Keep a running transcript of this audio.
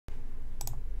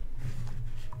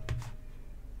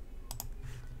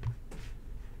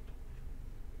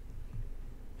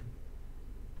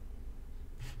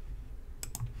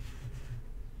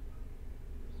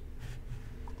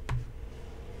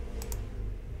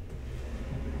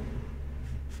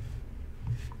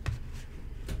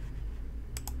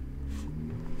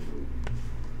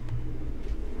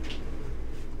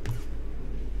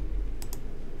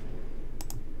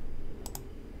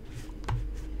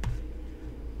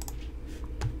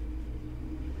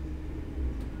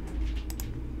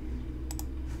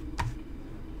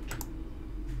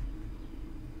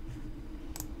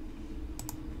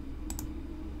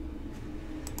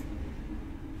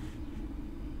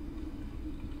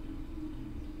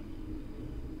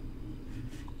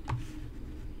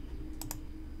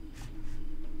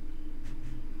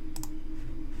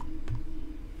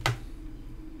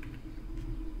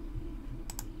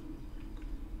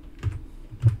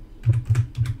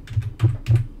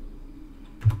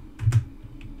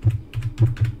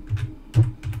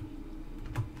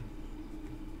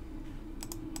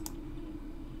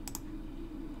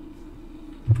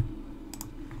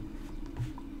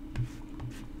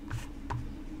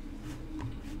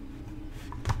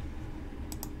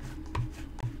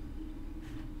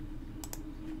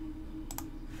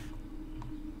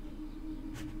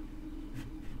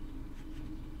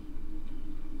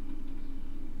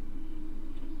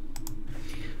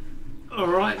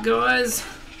Alright guys,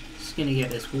 just going to get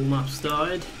this warm up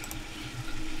started.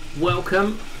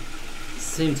 Welcome to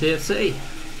TeamTFC.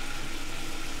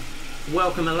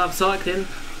 Welcome, I love cycling.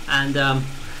 And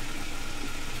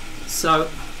so,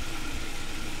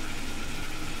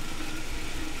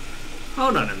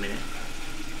 hold on a minute.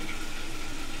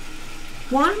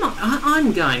 Why am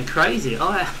I'm going crazy.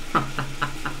 Why am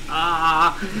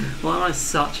I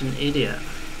such an idiot?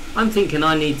 I'm thinking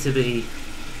I need to be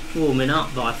warming up,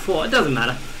 but I thought it doesn't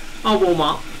matter. I'll warm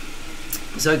up.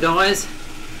 So guys,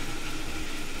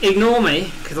 ignore me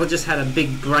because I just had a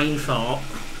big brain fart.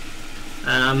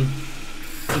 In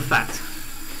fact,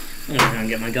 I'm gonna go and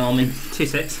get my Garmin. 2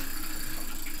 secs.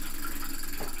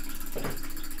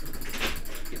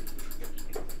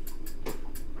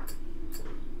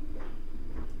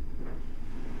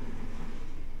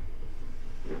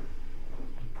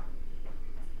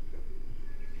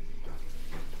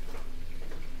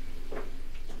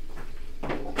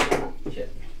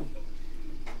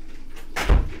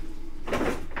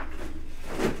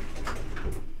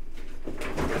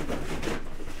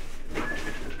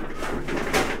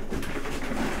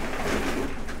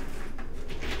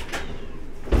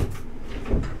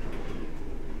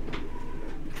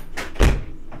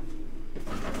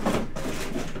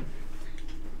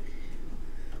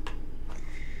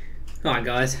 Alright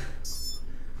guys,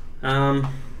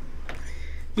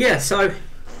 yeah, so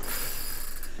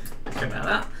sorry about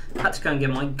that. Had to go and get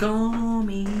my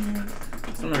Garmin. I'm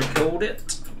going to record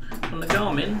it on the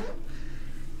Garmin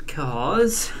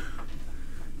because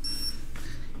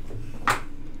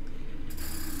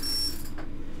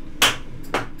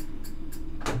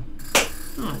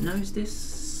it knows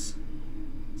this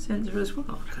sensor as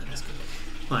well. Okay, that's good.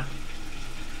 Right,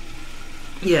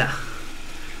 yeah.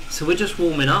 So we're just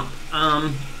warming up.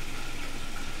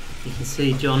 You can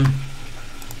see John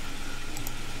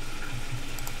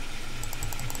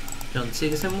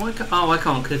Sigerson. I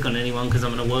can't click on anyone because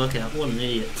I'm in a workout. What an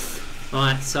idiot!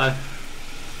 Right, so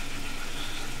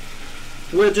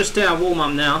we'll just do our warm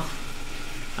up now.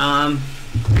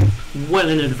 Well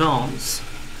in advance.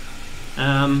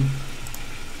 But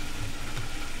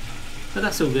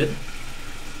that's all good.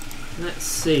 Let's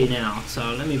see now.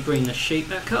 So let me bring the sheet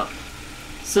back up.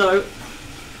 So,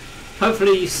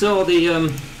 hopefully you saw the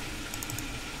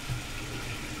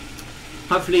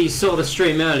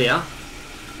stream earlier.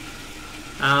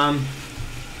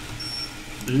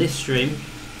 This stream.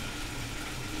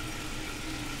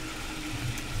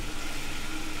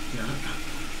 No.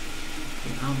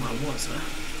 Oh my, what's that?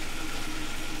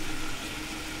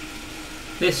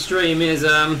 This stream is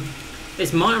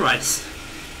it's my race.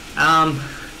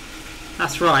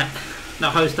 That's right.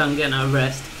 The host doesn't get no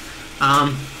rest.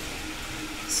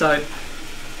 So,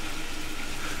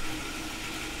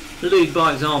 Luke,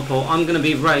 by example, I'm going to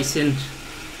be racing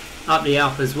up the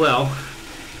Alp as well.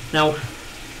 Now,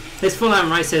 this full-on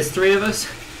race, there's 3 of us.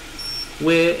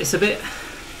 It's a bit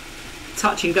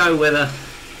touch and go whether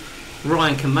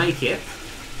Ryan can make it.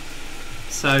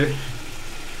 So,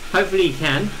 hopefully he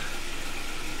can.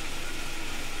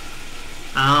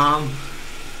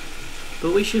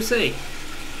 But we shall see.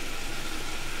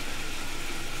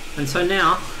 And so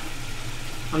now,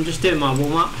 I'm just doing my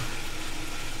warm-up.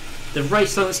 The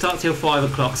race doesn't start till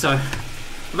 5 o'clock, so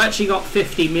I've actually got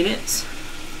 50 minutes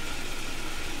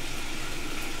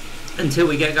until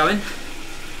we get going.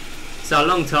 So a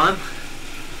long time.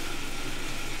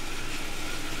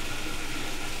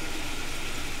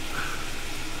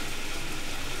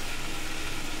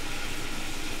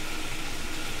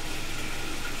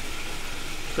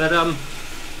 But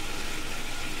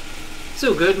it's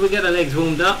all good. We get the legs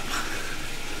warmed up,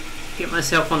 get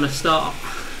myself on the start,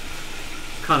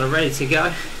 kind of ready to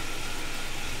go.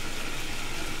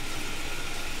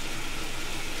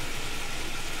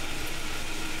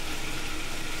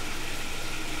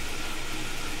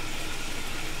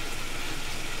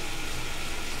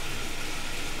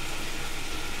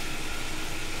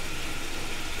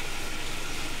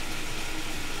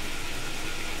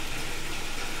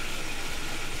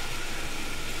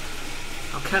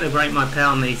 Calibrate my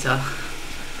power meter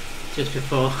just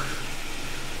before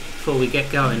we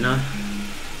get going now.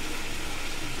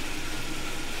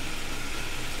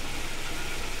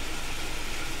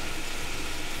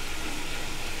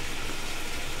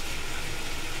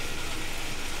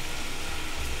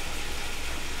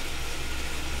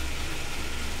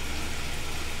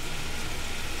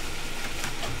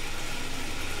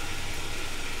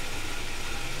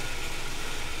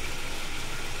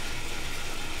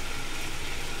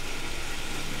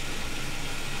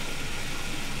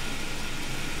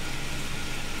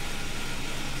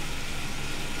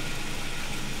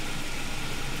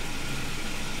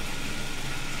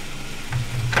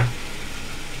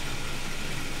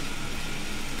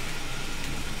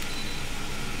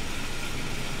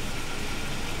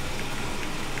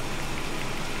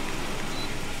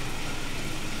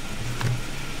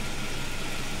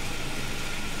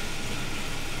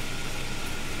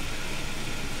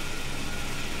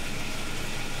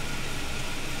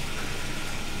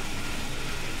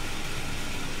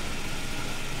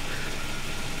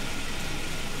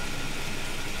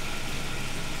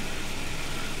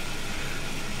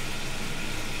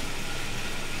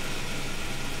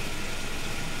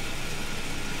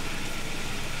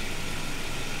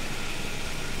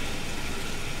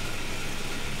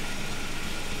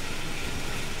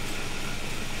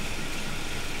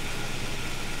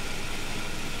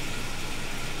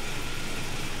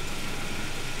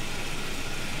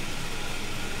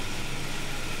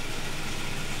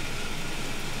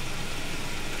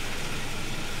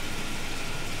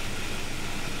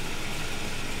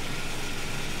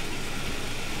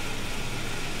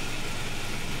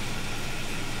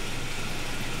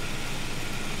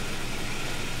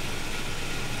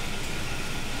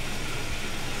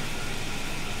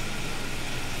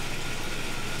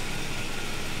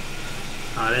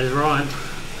 Oh, there's Ryan.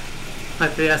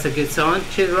 Hopefully that's a good sign.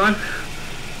 Cheers, Ryan.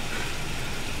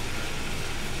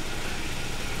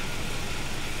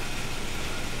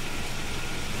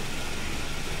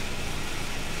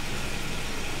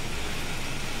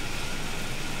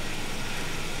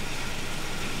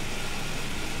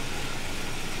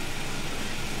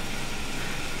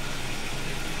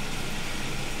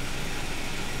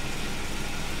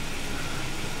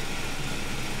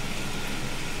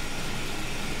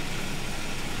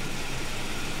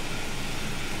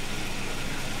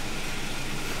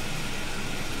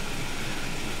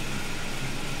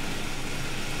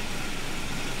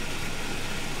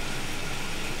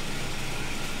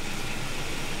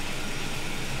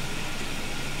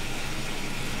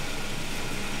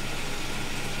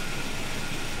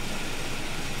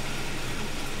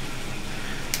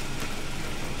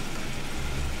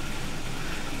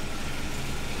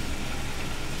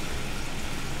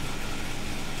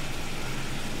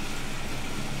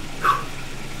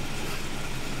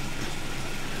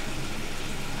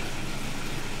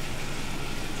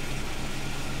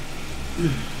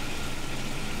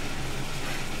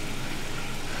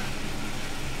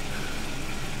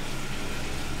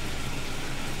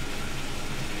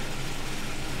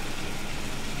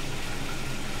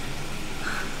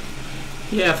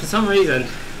 Yeah, for some reason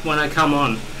when I come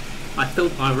on I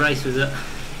thought my race was at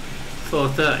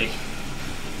 4:30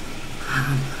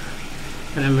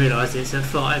 and then realised it's at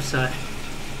 5, so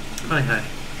okay.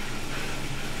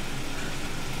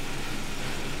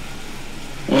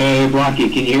 Hey Blocky,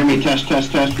 can you hear me? Test,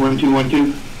 test, test, 1 2 1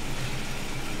 2.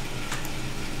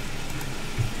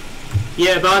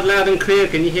 Yeah, bud, loud and clear.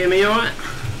 Can you hear me alright?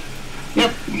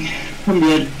 Yep, I'm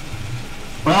good.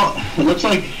 Well, it looks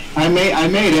like I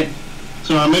made it.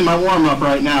 So I'm in my warm-up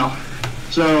right now.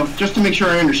 So just to make sure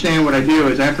I understand what I do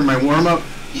is after my warm-up,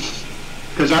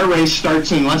 because our race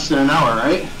starts in less than an hour,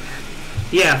 right?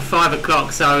 Yeah, 5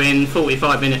 o'clock, so in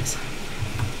 45 minutes.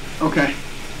 Okay.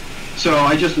 So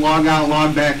I just log out,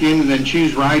 log back in, and then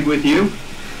choose ride with you?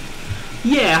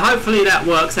 Yeah, hopefully that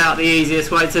works out the easiest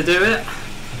way to do it.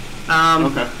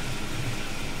 Okay.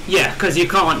 Yeah, because you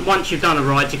can't, once you've done a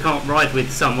ride, you can't ride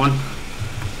with someone.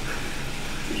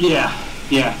 Yeah,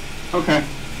 yeah. Okay.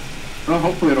 Well,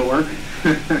 hopefully it'll work.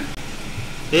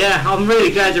 Yeah, I'm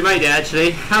really glad you made it,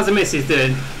 actually. How's the missus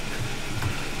doing?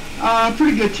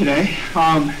 Pretty good today.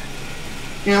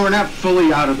 You know, we're not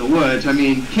fully out of the woods. I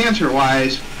mean,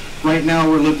 cancer-wise, right now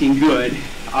we're looking good.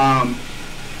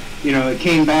 You know, it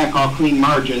came back all clean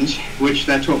margins, which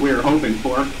that's what we were hoping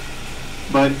for.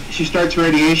 But she starts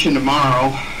radiation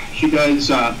tomorrow. She does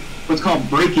what's called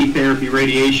brachytherapy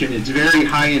radiation. It's very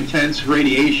high-intense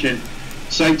radiation,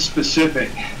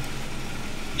 site-specific.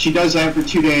 She does that for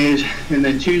 2 days, and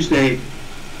then Tuesday,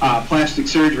 plastic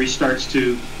surgery starts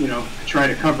to, you know, try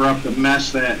to cover up the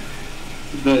mess that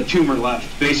the tumor left,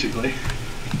 basically,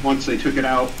 once they took it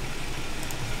out.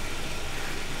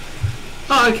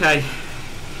 Oh, okay.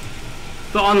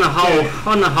 But on the whole,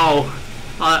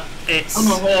 it's on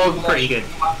the whole, pretty good.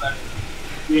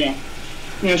 Yeah.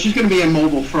 Yeah, she's going to be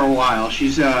immobile for a while.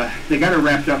 She's they got her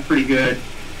wrapped up pretty good.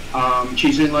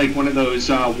 She's in like one of those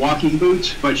walking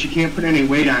boots, but she can't put any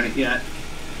weight on it yet.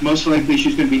 Most likely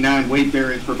she's going to be non-weight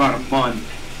bearing for about a month,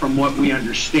 from what we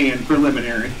understand,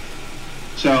 preliminary.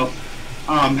 So,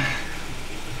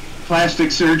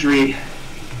 plastic surgery,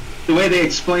 the way they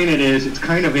explain it is it's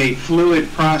kind of a fluid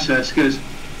process, because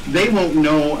they won't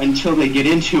know until they get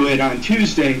into it on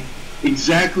Tuesday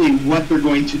exactly what they're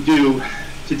going to do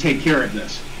to take care of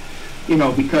this. You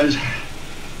know, because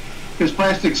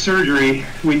plastic surgery,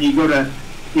 when you go to,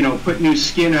 you know, put new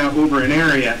skin out over an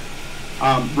area,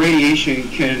 radiation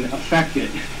can affect it.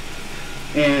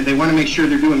 And they want to make sure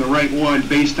they're doing the right one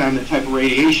based on the type of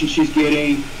radiation she's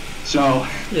getting. So,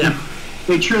 yeah,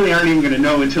 they truly aren't even going to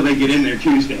know until they get in there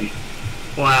Tuesday.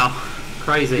 Wow,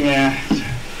 crazy. Yeah,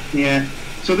 yeah.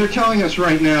 So they're telling us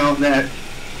right now that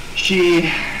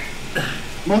she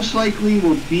most likely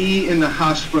will be in the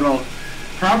hospital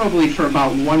probably for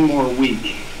about 1 more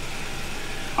week,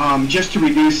 just to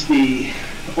reduce the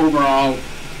overall,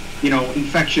 you know,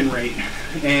 infection rate,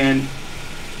 and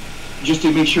just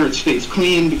to make sure it stays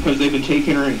clean, because they've been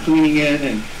taking her and cleaning it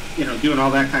and, you know, doing all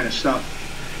that kind of stuff.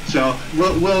 So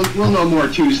we'll know more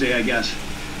Tuesday, I guess,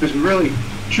 because we really,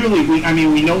 truly, I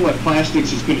mean, we know what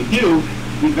plastics is going to do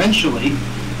eventually,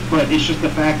 but it's just the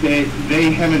fact that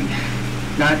they haven't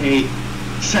got a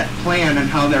set plan on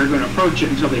how they're going to approach it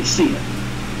until they see it.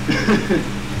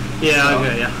 Yeah, so,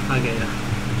 I get you.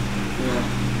 Yeah.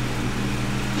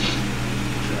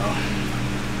 So,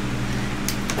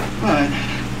 but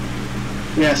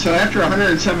yeah, so after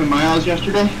 107 miles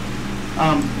yesterday,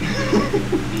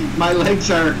 My legs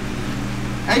are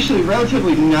actually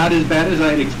relatively not as bad as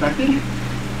I had expected.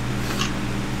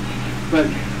 But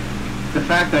the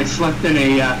fact I slept in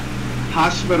a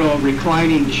hospital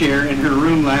reclining chair in her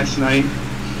room last night,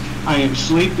 I am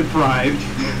sleep deprived,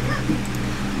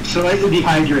 slightly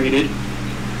dehydrated,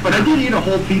 but I did eat a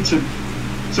whole pizza,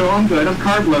 so I'm good. I'm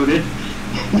carb loaded.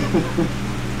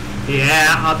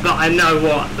 Yeah, but I know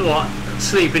what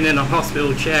sleeping in a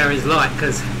hospital chair is like,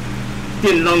 because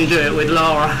didn't long do it with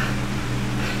Laura.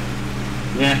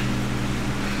 Yeah.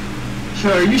 So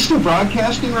are you still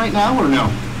broadcasting right now or no?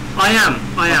 I am.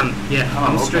 Yeah,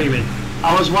 I'm okay. streaming.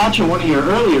 I was watching one of your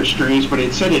earlier streams, but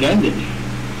it said it ended.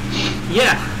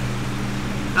 Yeah.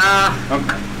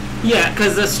 Okay. Yeah,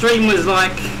 because the stream was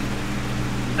like,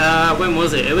 when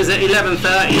was it? It was at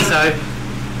 11:30, so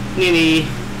nearly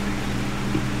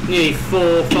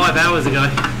 4-5 hours ago.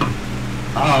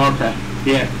 Oh, okay.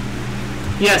 Yeah.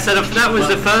 Yeah, so that was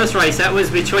the first race. That was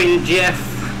between Jeff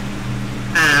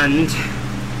and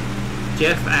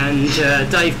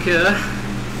Dave Kerr.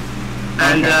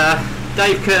 And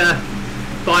Dave Kerr,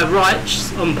 by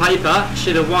rights on paper,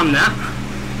 should have won that.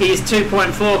 He's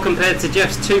 2.4 compared to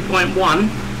Jeff's 2.1,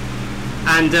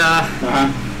 and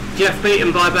Jeff beat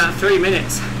him by about 3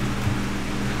 minutes.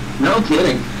 No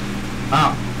kidding.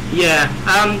 Wow. Yeah,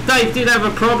 Dave did have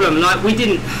a problem. Like, we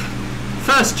didn't.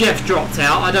 First, Jeff dropped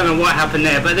out. I don't know what happened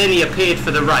there, but then he appeared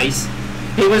for the race.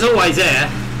 He was always there.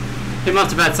 He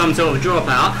must have had some sort of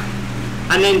dropout.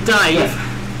 And then Dave,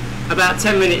 about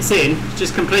 10 minutes in,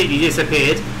 just completely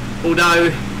disappeared.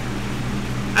 Although,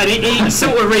 and he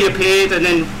sort of reappeared and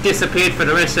then disappeared for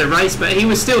the rest of the race, but he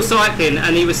was still cycling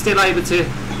and he was still able to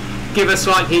give us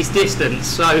like his distance.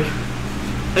 So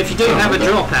if you do have a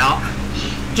dropout,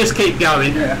 just keep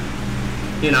going. Yeah.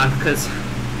 You know, because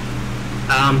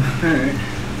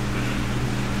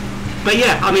but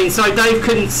yeah, I mean, so Dave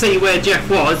couldn't see where Jeff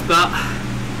was, but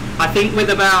I think with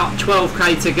about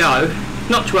 12k to go,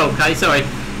 not 12k, sorry,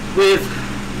 with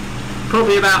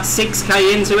probably about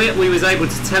 6k into it, we was able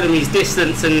to tell him his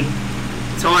distance and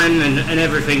time and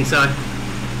everything, so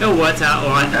it all worked out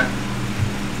alright. Okay.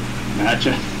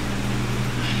 Gotcha.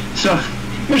 So,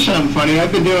 here's something funny.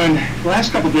 I've been doing, the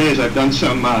last couple of days, I've done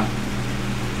some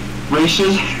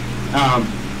races.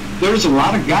 There's a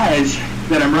lot of guys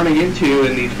that I'm running into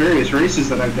in these various races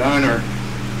that I've done, or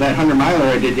that 100-miler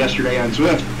I did yesterday on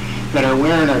Zwift, that are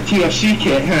wearing our TFC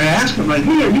kit. And I asked them, like,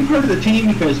 hey, are you part of the team?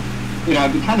 Because, you know,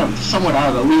 I've been kind of somewhat out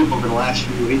of the loop over the last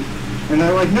few weeks. And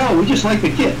they're like, no, we just like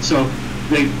the kit. So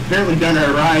they've apparently done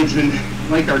our rides and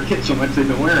like our kit so much they've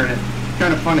been wearing it.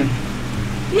 Kind of funny.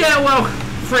 Yeah, well,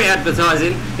 free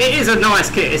advertising. It is a nice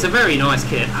kit. It's a very nice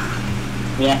kit.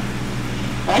 Yeah.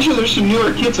 Actually, there's some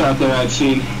newer kits out there I've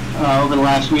seen over the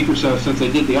last week or so since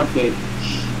they did the update.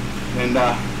 And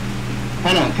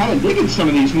kind of digging some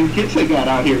of these new kits they got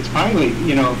out here. It's finally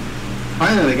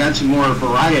they got some more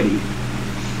variety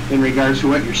in regards to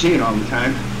what you're seeing all the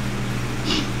time.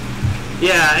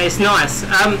 Yeah, it's nice.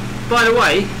 By the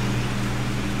way,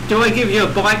 do I give you a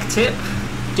bike tip?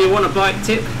 Do you want a bike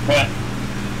tip? Yeah.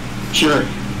 Sure.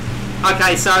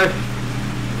 Okay, so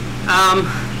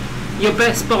your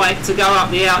best bike to go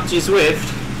up the Alpe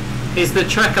Zwift is the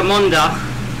Trecamonda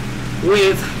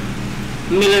with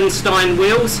Millenstein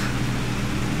wheels.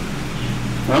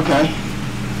 Okay.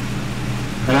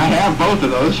 And I have both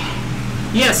of those.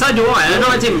 Yeah, so do I, and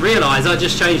I didn't realise, I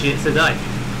just changed it today.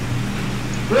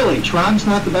 Really? Tron's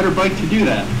not the better bike to do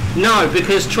that? No,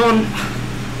 because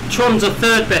Tron's a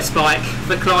third best bike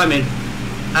for climbing.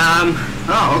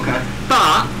 Oh, okay.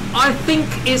 But I think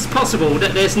it's possible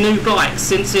that there's new bikes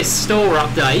since this store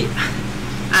update,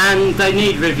 and they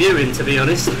need reviewing, to be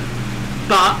honest.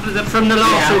 But from the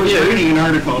last review, I was reading an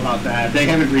article about that. They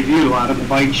haven't reviewed a lot of the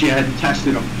bikes yet and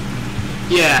tested them.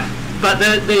 Yeah, but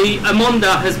the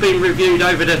Amonda has been reviewed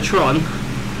over the Tron,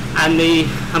 and the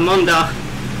Amonda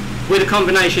with a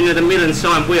combination of the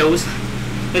Millenstein wheels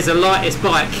is the lightest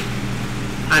bike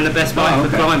and the best bike for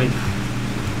climbing.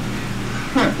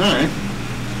 Huh, alright.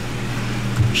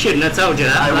 Shouldn't have told you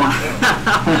that.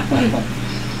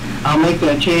 I'll make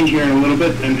that change here in a little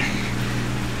bit then.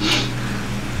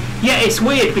 Yeah, it's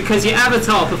weird because your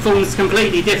avatar performs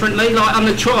completely differently. Like on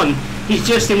the Tron, he's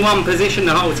just in one position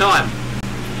the whole time.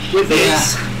 With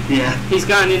this, he's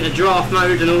going into draft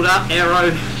mode and all that,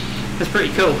 aero. That's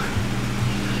pretty cool.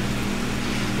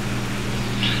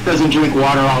 Doesn't drink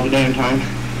water all the damn time.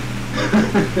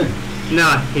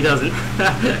 No, he doesn't.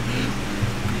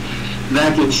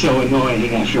 That gets so annoying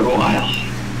after a while.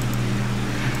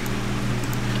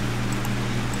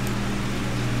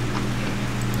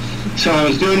 So I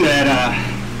was doing that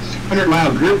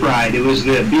 100-mile group ride. It was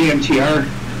the BMTR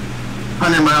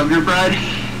 100-mile group ride.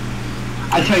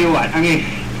 I tell you what, I mean,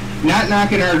 not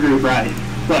knocking our group ride,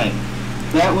 but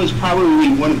that was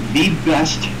probably one of the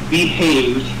best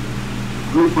behaved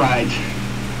group rides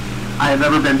I have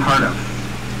ever been part of.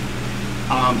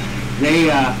 They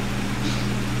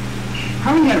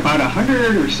probably had about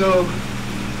 100 or so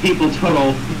people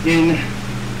total in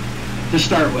to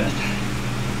start with.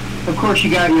 Of course, you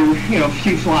got your,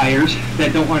 few flyers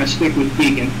that don't want to stick with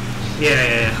Beacon.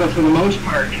 Yeah. But for the most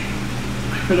part,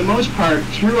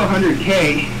 through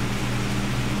 100K,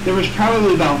 there was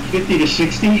probably about 50 to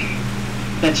 60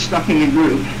 that stuck in the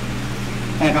group.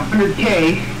 At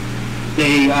 100K,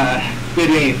 they did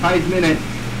a 5-minute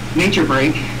nature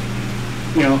break.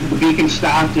 The Beacon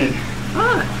stopped, and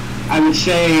I would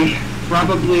say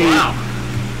probably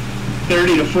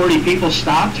 30 to 40 people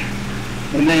stopped,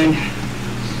 and then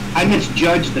I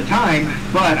misjudged the time,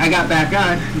 but I got back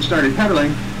on and started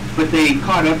pedaling, but they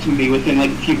caught up to me within like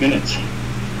a few minutes.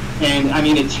 And I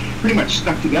mean, it's pretty much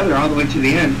stuck together all the way to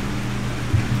the end.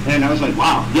 And I was like,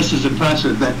 wow, this is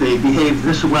impressive that they behaved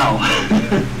this well.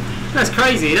 That's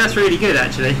crazy. That's really good,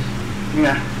 actually.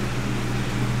 Yeah.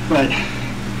 But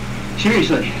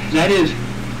seriously, that is,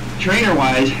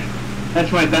 trainer-wise,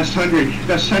 that's my best century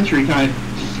time,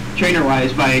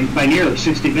 trainer-wise, by nearly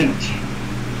 60 minutes.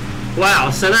 Wow,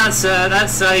 so that's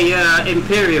a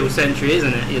Imperial century,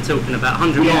 isn't it? You're talking about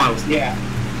 100 miles. Yeah,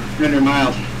 100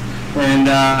 miles. And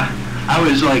I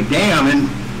was like, damn. And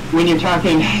when you're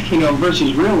talking,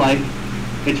 versus real life,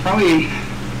 it's probably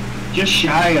just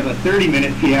shy of a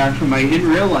 30-minute PR from my in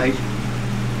real life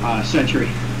century.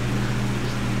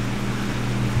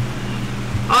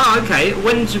 Oh, okay.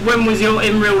 When was your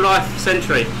in real life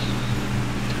century?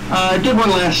 I did one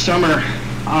last summer.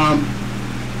 Not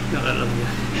that long ago.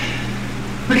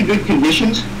 Pretty good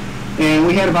conditions, and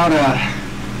we had about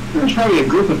there was probably a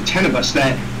group of 10 of us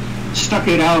that stuck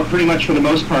it out pretty much for the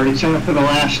most part, except for the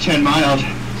last 10 miles.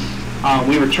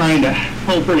 We were trying to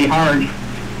pull pretty hard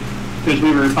because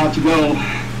we were about to go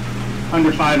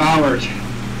under 5 hours,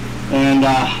 and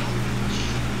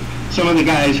some of the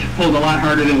guys pulled a lot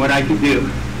harder than what I could do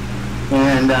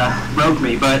and broke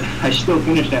me, but I still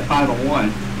finished at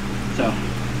 5:01. So.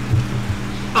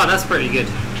 Oh, that's pretty good.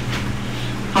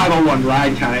 5:01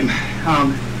 ride time.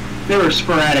 There were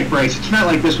sporadic breaks. It's not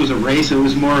like this was a race. It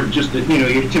was more just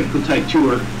your typical type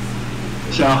tour.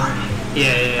 So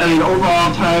yeah. I mean,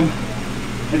 overall time,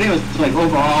 I think it was like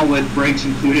overall with breaks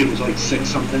included, it was like 6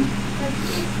 something.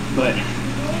 But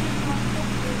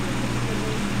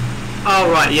oh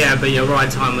right, yeah, but your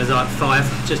ride time was like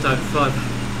 5, just over 5.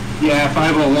 Yeah,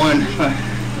 5:01.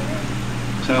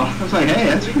 So I was like, hey,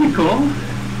 that's pretty cool.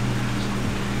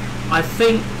 I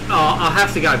think I'll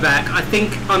have to go back. I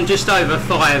think I'm just over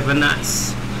 5, and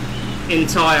that's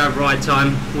entire ride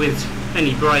time with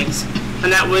any breaks.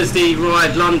 And that was the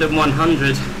Ride London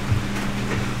 100.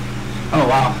 Oh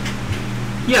wow.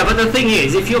 Yeah, but the thing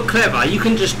is, if you're clever, you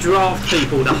can just draft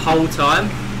people the whole time.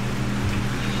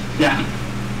 Yeah.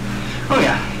 Oh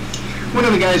yeah. One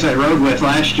of the guys I rode with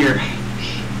last year,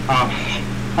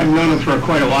 I've known him for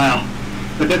quite a while,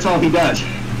 but that's all he does.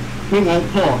 He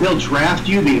won't pull. He'll draft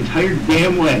you the entire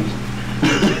damn way.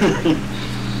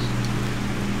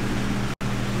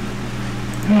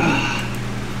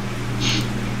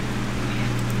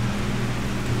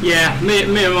 Yeah, me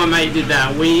and my mate did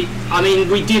that. We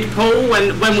did pull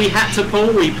when we had to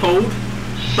pull. We pulled,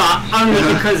 but only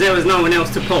because there was no one else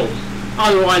to pull.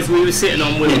 Otherwise, we were sitting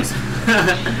on wheels.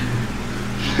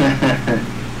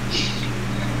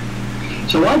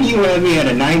 So why do you have me at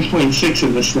a 9.6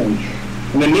 in this thing?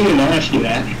 I've been meaning to ask you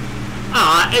that.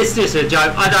 It's just a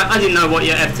joke. I didn't know what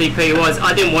your FTP was.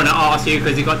 I didn't want to ask you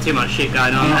because you got too much shit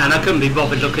going on, and I couldn't be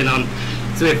bothered looking on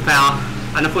Zwift Power,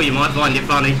 and I thought you might find it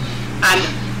funny. And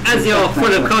as you're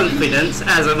full of confidence,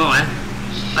 as am I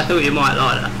thought you might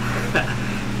like that.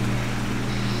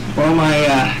 Well, my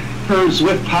per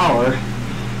Zwift Power,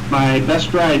 my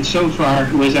best ride so far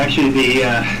was actually the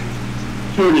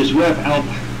Tour de Zwift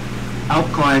Alp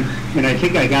climb, and I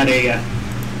think I got a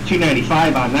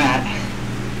 295 on that.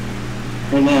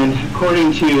 And then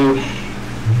according to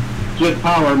Zwift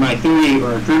Power, my 30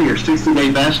 or 60 day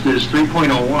best is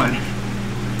 3.01.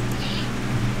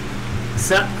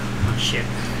 So, oh shit.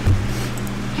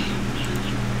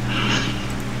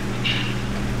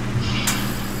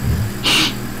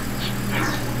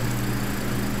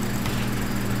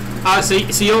 Oh, so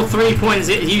you're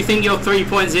 3.0, you think you're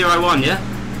 3.01, yeah?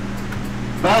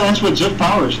 Well, that's what Zwift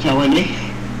Power is telling me.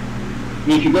 I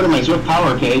mean, if you go to my Zwift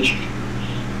Power page,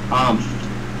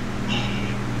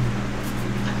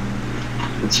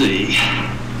 let's see.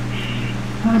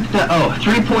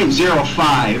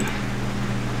 3.05.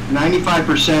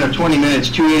 95% of 20 minutes,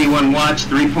 281 watts,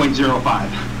 3.05.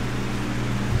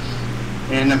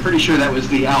 And I'm pretty sure that was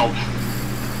the Alp.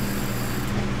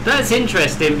 That's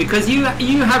interesting because you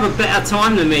have a better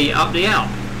time than me up the Alp.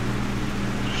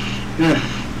 Yeah.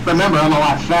 Remember, I'm a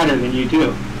lot fatter than you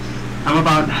too. I'm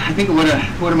about, I think, what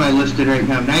am I listed right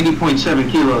now? 90.7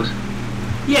 kilos.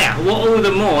 Yeah, well, all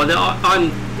the more that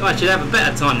I should have a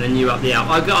better time than you up the Alp.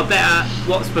 I've got a better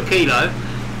watts per kilo,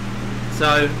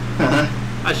 so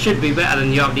I should be better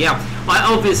than you up the Alp. I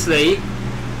obviously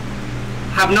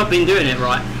have not been doing it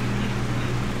right.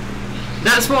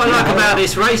 That's what I like about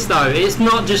this race, though. It's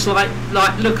not just like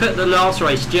look at the last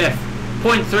race, Jeff.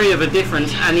 0.3 of a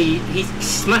difference, and he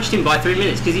smashed him by 3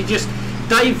 minutes because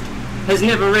Dave has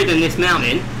never ridden this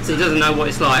mountain, so he doesn't know what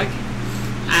it's like,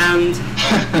 and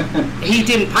he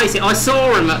didn't pace it. I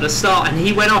saw him at the start, and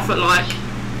he went off at like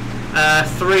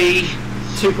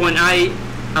 2.8, and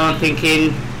I'm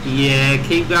thinking, yeah,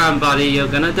 keep going, buddy, you're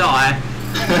gonna die.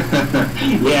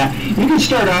 Yeah, you can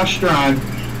start off strong,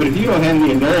 but if you don't have the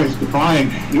endurance to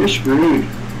climb, you're screwed.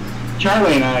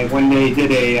 Charlie and I one day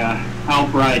did a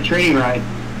Alp ride, training ride,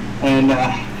 and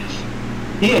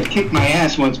he had kicked my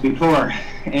ass once before,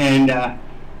 and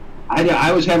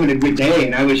I was having a good day,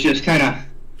 and I was just kind of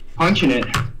punching it.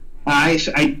 I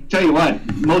tell you what,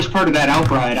 most part of that Alp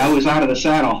ride, I was out of the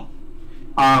saddle,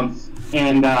 and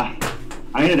I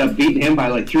ended up beating him by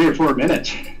like 3 or 4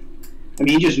 minutes. I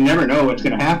mean, you just never know what's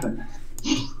going to happen.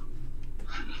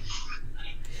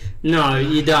 No,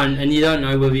 you don't, and you don't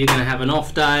know whether you're going to have an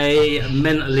off day.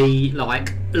 Mentally,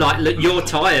 like look, you're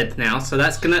tired now, so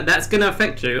that's gonna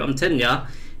affect you. I'm telling you,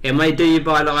 it may do you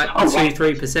by like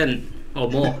 2-3%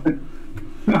 or more.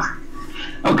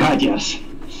 Oh God, yes.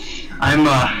 I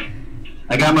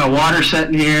got my water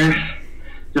setting here.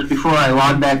 Just before I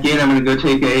log back in, I'm going to go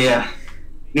take a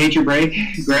nature break,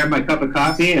 grab my cup of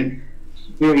coffee, and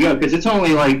here we go. Because it's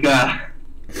only like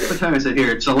what time is it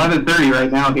here? It's 11:30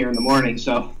 right now here in the morning.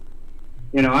 So,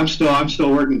 you know, I'm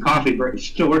still working coffee break,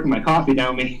 still working my coffee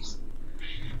down me.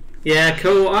 Yeah,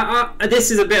 cool.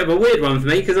 This is a bit of a weird one for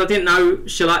me because I didn't know,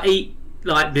 shall I eat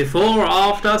like before or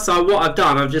after? So what I've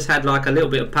done, I've just had like a little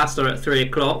bit of pasta at 3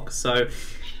 o'clock. So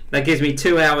that gives me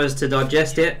 2 hours to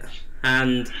digest it,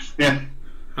 and yeah,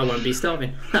 I won't be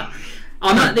starving.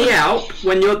 I'm at the Alp.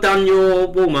 When you're done your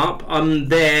warm up, I'm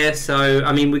there. So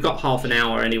I mean, we got half an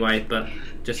hour anyway, but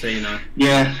just so you know.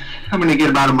 Yeah, I'm gonna get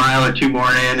about a mile or two more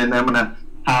in, and then I'm gonna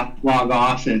log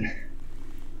off and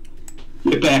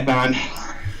get back on.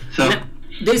 So now,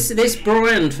 this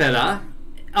Brian fella,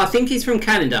 I think he's from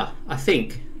Canada. I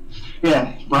think.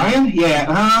 Yeah, Brian.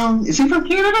 Yeah. Is he from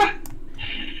Canada?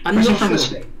 I'm not from the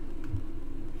state.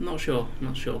 Not sure.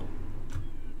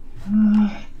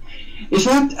 Is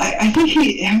that? I think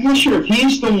I'm not sure if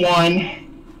he's the one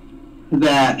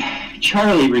that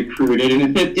Charlie recruited,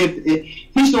 and if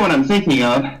he's the one I'm thinking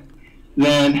of,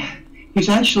 then he's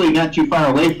actually not too far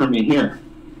away from me here.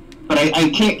 But I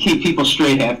can't keep people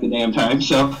straight half the damn time,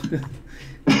 so.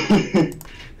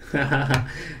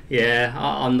 Yeah,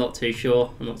 I'm not too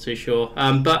sure.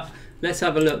 But let's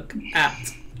have a look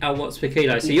at our watts per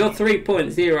kilo. So you're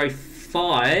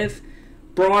 3.05.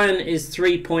 Brian is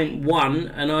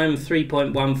 3.1, and I'm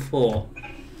 3.14.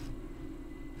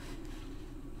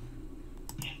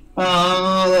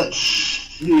 Let's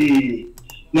see.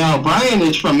 No, Brian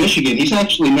is from Michigan. He's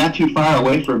actually not too far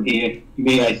away from me,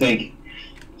 I think.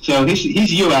 So he's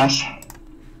U.S.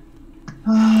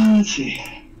 Let's see.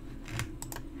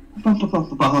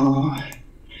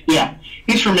 Yeah,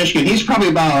 he's from Michigan. He's probably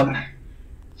about,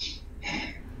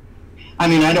 I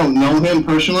mean, I don't know him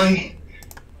personally,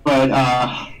 but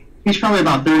he's probably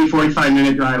about 30-45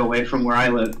 minute drive away from where I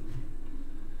live.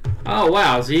 Oh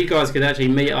wow, so you guys could actually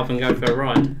meet up and go for a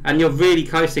ride. And you're really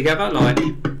close together, like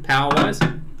power-wise?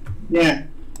 Yeah.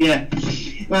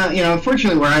 Well, you know,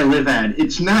 unfortunately where I live at,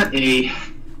 it's not a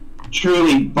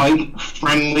truly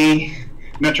bike-friendly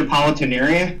metropolitan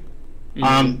area.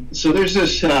 Mm-hmm. So there's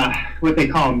this, what they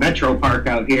call a metro park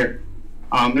out here.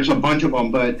 There's a bunch of them,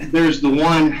 but there's the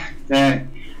one that,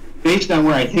 based on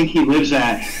where I think he lives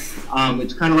at,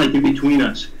 it's kind of like in between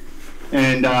us.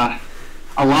 And a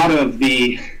lot of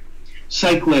the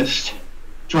cyclists,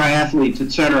 triathletes,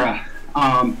 etc.,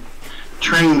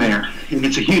 train there. And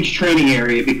it's a huge training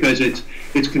area because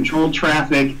it's controlled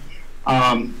traffic.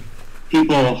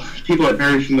 People are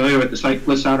very familiar with the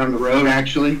cyclists out on the road,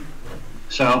 actually.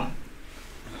 So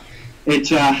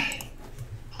it's a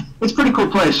pretty cool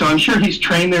place. So I'm sure he's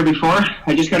trained there before.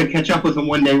 I just got to catch up with him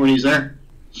one day when he's there.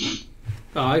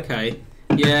 Oh, okay.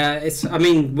 Yeah, I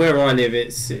mean, where I live,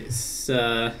 it's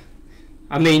I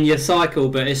mean, you cycle,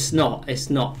 but it's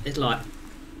like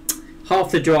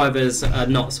half the drivers are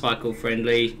not cycle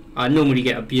friendly. I normally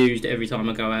get abused every time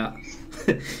I go out.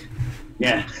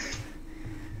 Yeah.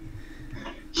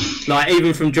 Like,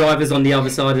 even from drivers on the other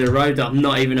side of the road, I'm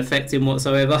not even affecting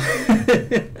whatsoever.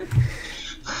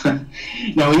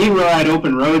 Now, when you ride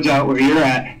open roads out where you're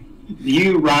at, do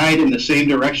you ride in the same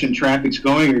direction traffic's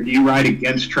going, or do you ride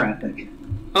against traffic?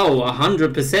 Oh,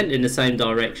 100% in the same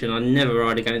direction. I never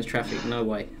ride against traffic, no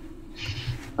way.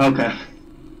 Okay.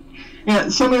 Yeah,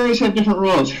 some areas have different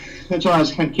rules. That's why I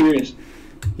was kind of curious.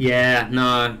 Yeah,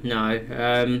 no.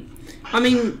 I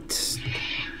mean,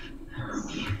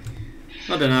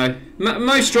 I don't know.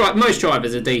 Most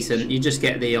drivers are decent. You just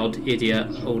get the odd idiot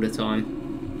all the time.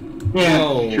 Yeah,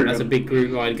 oh, true. That's a big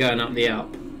group ride going up the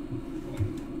Alp.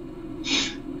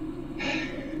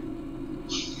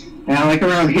 Now, like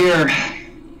around here,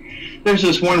 there's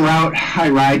this one route I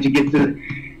ride to get to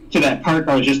that park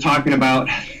I was just talking about.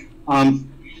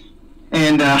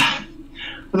 And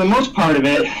for the most part of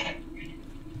it,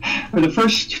 for the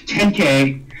first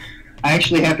 10K, I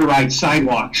actually have to ride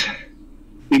sidewalks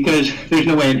because there's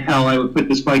no way in hell I would put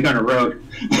this bike on a road.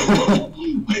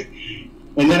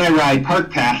 And then I ride park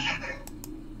path.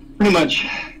 Pretty much,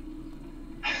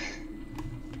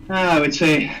 I would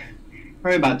say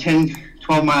probably about 10,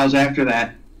 12 miles after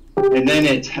that. And then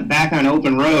it's back on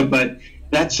open road, but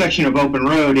that section of open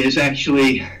road is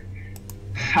actually,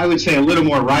 I would say, a little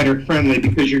more rider friendly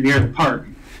because you're near the park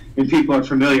and people are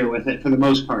familiar with it for the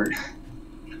most part.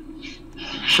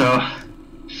 So,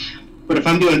 but if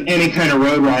I'm doing any kind of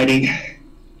road riding,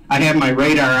 I have my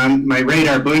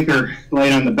radar blinker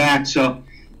light on the back, so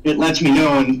it lets me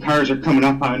know when cars are coming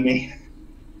up on me.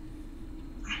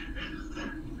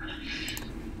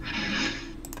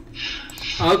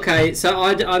 Okay, so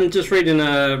I'm just reading.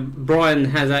 Brian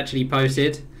has actually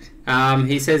posted.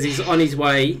 He says he's on his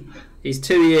way. His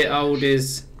 2-year-old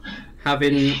is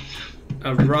having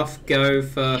a rough go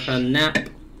for her nap,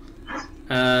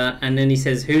 and then he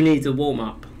says, "Who needs a warm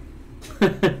up?"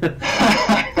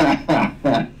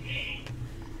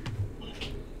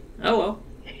 Oh well,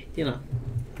 you know.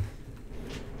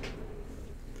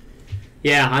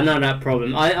 Yeah, I know that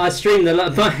problem. I streamed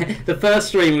the first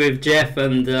stream with Jeff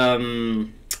and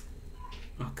oh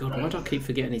god, why do I keep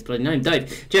forgetting his bloody name?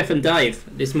 Dave. Jeff and Dave.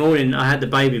 This morning I had the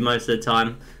baby most of the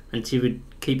time, and she would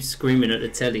keep screaming at the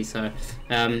telly. So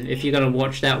if you're gonna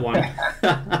watch that one,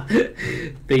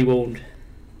 be warned.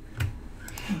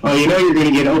 Well, you know you're gonna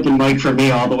get open mic from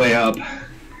me all the way up.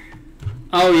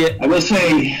 Oh yeah. I will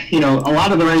say, you know, a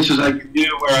lot of the races I can do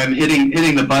where I'm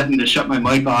hitting the button to shut my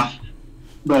mic off.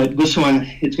 But this one,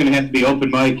 it's going to have to be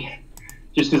open mic,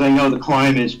 just because I know the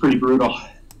climb is pretty brutal.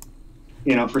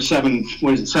 You know, for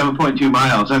 7.2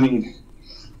 miles. I mean,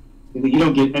 you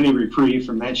don't get any reprieve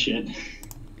from that shit.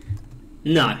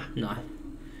 No.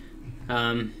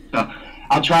 So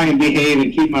I'll try and behave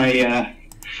and keep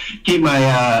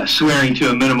my swearing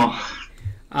to a minimal.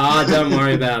 Ah, don't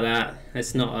worry about that.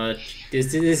 It's not a.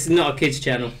 This is not a kids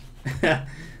channel.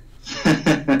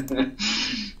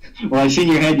 Well, I seen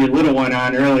you had your little one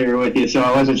on earlier with you, so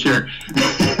I wasn't sure.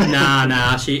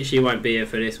 Nah, she won't be here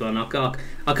for this one. I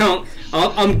can't.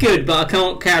 I'm good, but I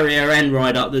can't carry her and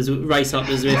race up the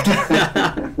Zwift.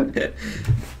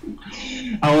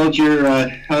 How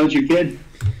old's your kid?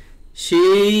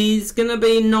 She's gonna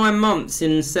be 9 months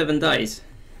in 7 days.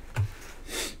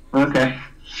 Okay.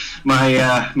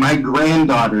 My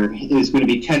granddaughter is going to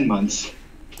be 10 months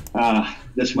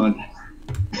this month.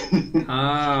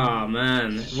 Ah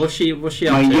man, what's she up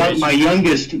to? My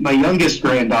youngest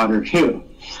granddaughter too.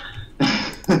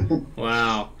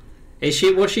 Wow, what's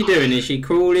she doing? Is she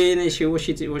crawling? What's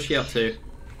she up to?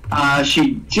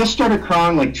 She just started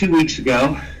crawling like 2 weeks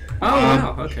ago. Oh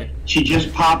wow, okay. She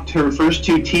just popped her first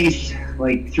 2 teeth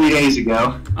like 3 days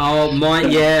ago. Oh my,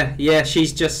 yeah.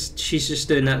 She's just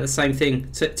doing that, the same thing.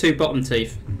 2 bottom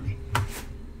teeth.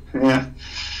 Yeah.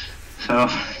 So.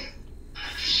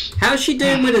 How's she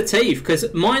doing with her teeth? Because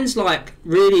mine's like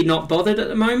really not bothered at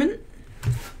the moment.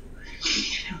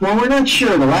 Well, we're not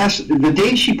sure. The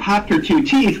day she popped her 2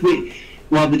 teeth,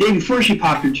 the day before she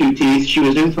popped her 2 teeth, she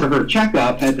was in for her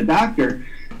checkup at the doctor,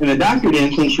 and the doctor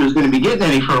didn't think she was going to be getting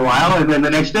any for a while. And then the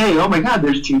next day, oh my God,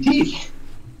 there's 2 teeth.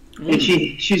 Mm. And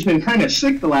she's been kind of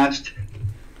sick the last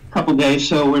couple days,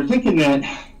 so we're thinking that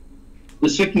the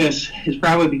sickness is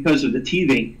probably because of the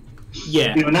teething.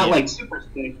 Yeah. You know, not like super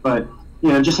sick, but. You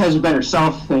know, just hasn't been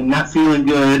herself and not feeling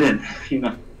good, and you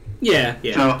know. Yeah.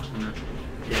 So,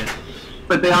 yeah.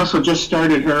 But they also just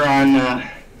started her on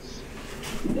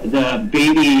the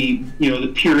baby,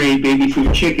 the pureed baby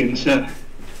food chicken. So,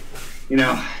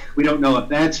 we don't know if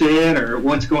that's it or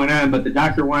what's going on. But the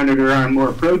doctor wanted her on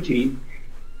more protein.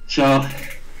 So,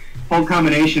 whole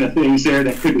combination of things there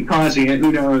that could be causing it.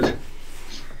 Who knows?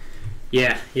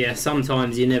 Yeah,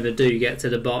 sometimes you never do get to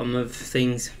the bottom of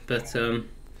things, but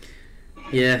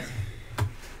yeah.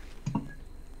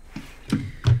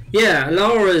 Yeah,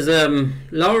 Laura's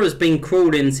been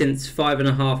crawling since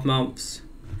 5.5 months.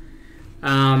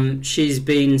 She's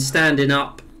been standing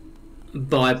up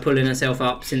by pulling herself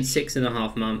up since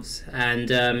 6.5 months,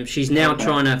 and she's now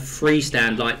trying to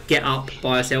freestand, like get up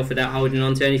by herself without holding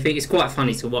on to anything. It's quite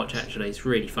funny to watch, actually. It's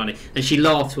really funny, and she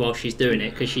laughs while she's doing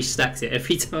it because she stacks it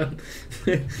every time.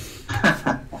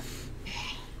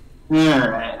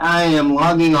 Alright, I am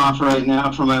logging off right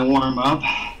now for my warm-up.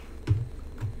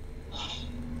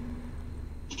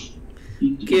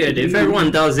 Good. If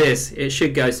everyone does this, it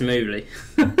should go smoothly.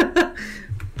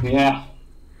 Yeah.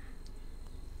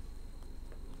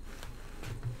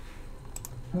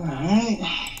 All right.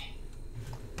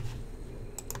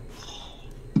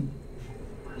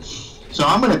 So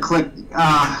I'm gonna click.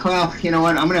 Well, you know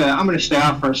what? I'm gonna stay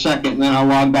off for a second, and then I'll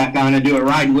log back on and do a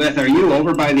ride with. Are you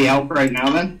over by the Alp right now,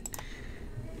 then?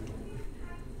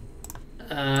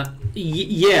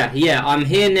 Yeah, I'm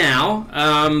here now,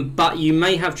 but you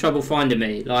may have trouble finding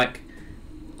me. Like,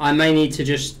 I may need to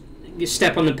just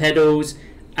step on the pedals,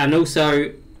 and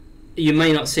also you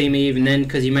may not see me even then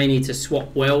because you may need to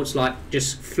swap worlds, like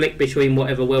just flick between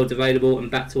whatever world's available and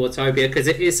back to Autopia, because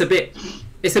it's a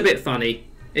bit funny.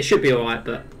 It should be alright,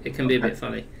 but it can be a bit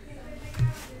funny.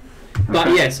 But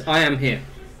yes, I am here.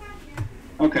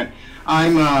 Okay,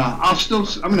 I'm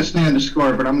gonna stay on the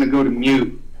score, but I'm gonna go to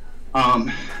mute.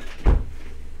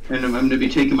 And I'm going to be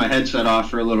taking my headset off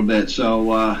for a little bit,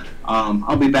 so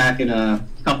I'll be back in a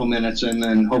couple minutes, and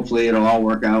then hopefully it'll all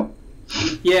work out.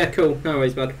 Yeah, cool. No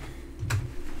worries, bud.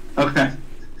 Okay.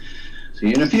 See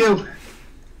you in a few.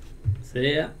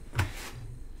 See ya.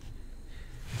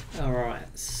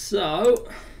 Alright, so...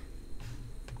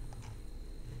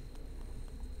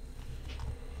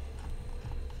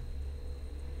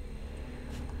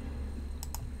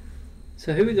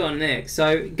 So who we got next?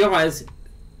 So, guys...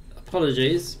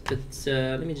 Apologies, but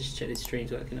let me just check this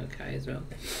stream's working okay as well.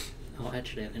 Oh,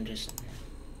 actually, I can just...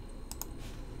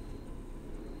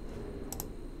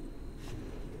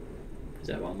 Does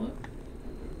that one work?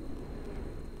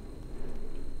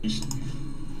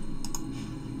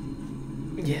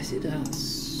 Yes, it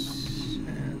does.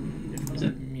 And if I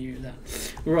mute that.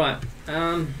 Right.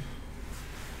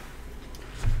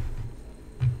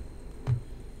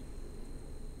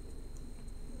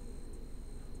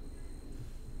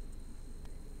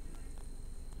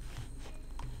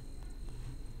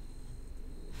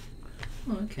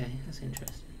 Okay, that's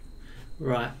interesting.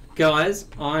 Right, guys,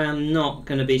 I am not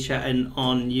going to be chatting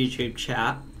on YouTube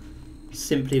chat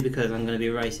simply because I'm going to be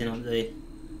racing on the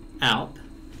Alp.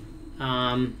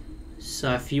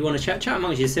 So if you want to chat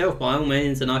amongst yourself, by all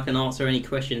means, and I can answer any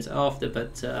questions after,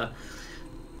 but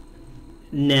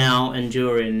now and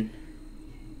during,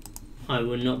 I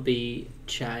will not be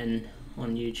chatting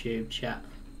on YouTube chat.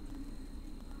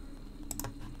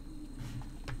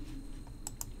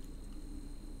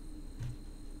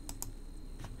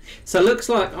 So it looks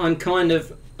like I'm kind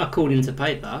of, according to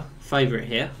paper, favourite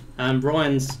here.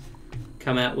 Brian's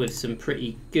come out with some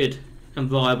pretty good and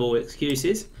viable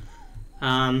excuses.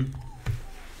 I'm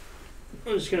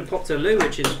just going to pop to Lou,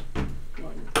 which is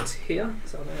right here,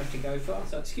 so I don't have to go far.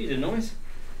 So excuse the noise.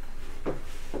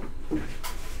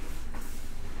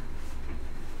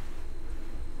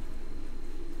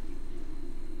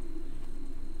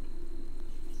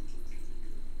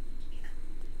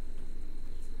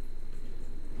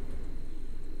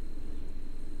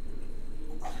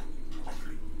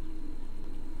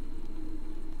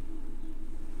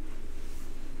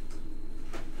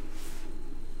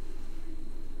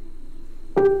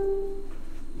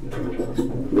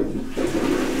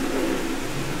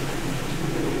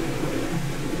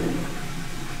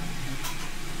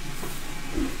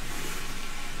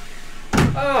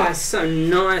 Oh, it's so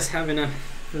nice having a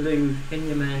loo in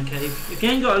your man cave. If you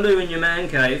ain't got a loo in your man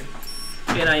cave,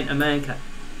 it ain't a man cave.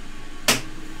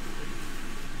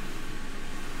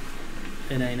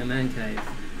 It ain't a man cave.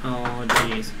 Oh,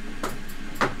 jeez.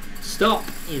 Stop,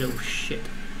 you little shit.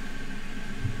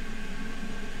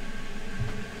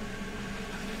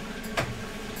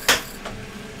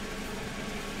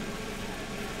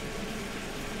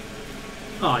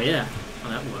 Oh, yeah. Oh,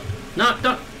 that worked. No,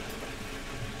 don't.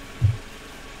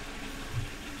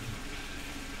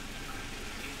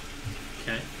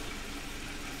 Okay.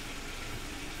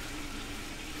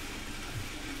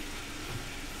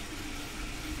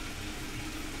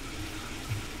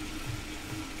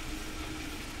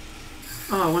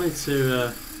 Oh, I wanted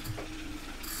to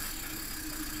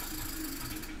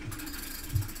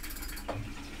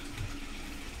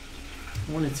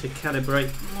wanted to calibrate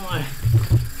my...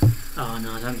 Oh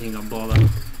no, I don't think I'll bother.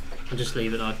 I'll just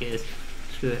leave it like it is.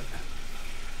 Screw it.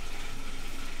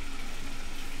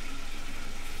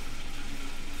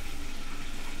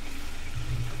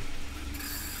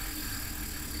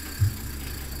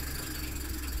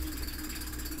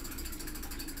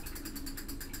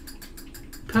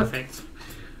 Perfect.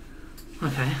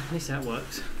 Okay, at least that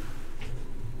works.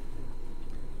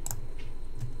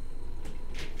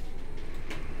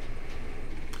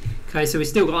 Okay, so we've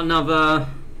still got another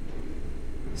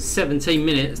 17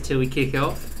 minutes till we kick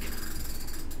off.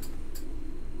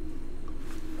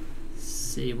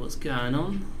 See what's going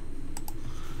on.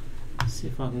 See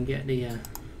if I can get the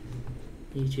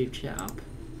YouTube chat up.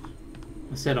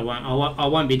 I said I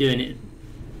won't be doing it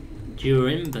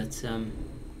during, but I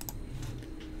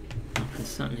can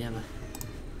certainly have a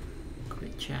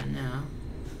quick chat now.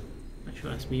 Make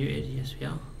sure that's muted. Yes, we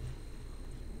are.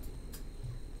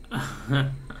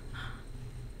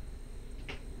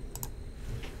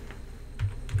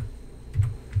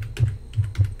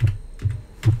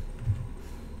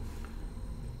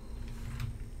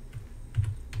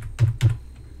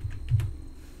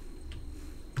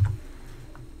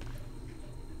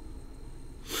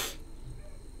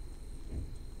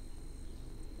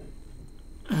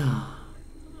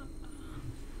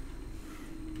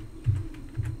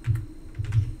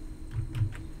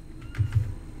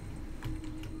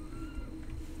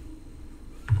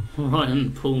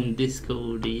 Ryan Paul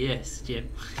Discord, yes, Jim.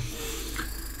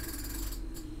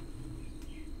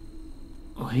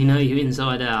 Oh, you know you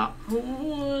inside out.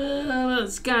 Oh,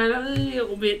 that's going a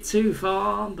little bit too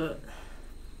far, but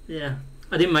yeah,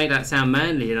 I didn't make that sound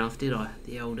manly enough, did I?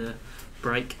 The older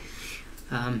break.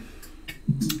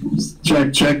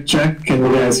 Check, check, check. Can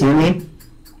you guys hear me?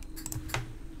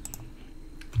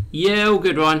 Yeah, all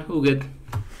good, Ryan. All good.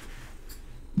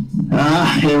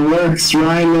 It works.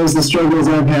 Ryan knows the struggles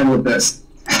I've had with this.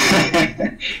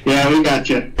 Yeah, we got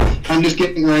you. I'm just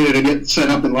getting ready to get set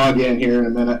up and log in here in a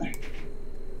minute.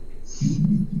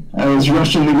 I was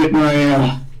rushing to get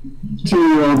my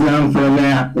 2-year-old down for a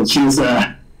nap, but she's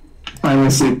finally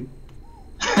asleep.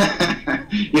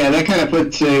 Yeah, that kind of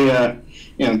puts a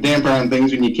damper on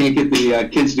things when you can't get the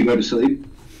kids to go to sleep.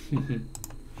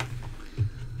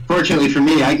 Fortunately for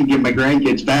me, I can give my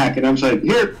grandkids back, and I'm just like,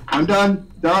 here, I'm done.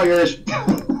 They're all yours.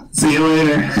 See you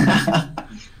later.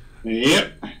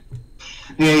 Yep.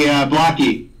 Hey,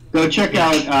 Blocky, go check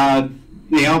out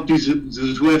the Help Do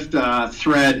Zwift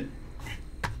thread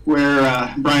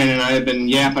where Brian and I have been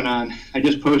yapping on. I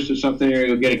just posted something here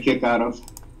you'll get a kick out of.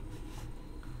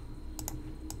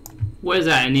 Where's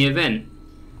that, in the event?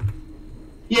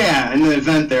 Yeah, in the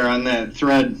event there on that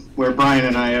thread where Brian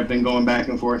and I have been going back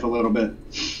and forth a little bit.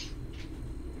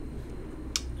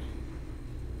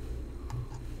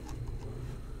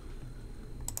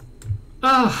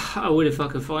 Oh, I would if I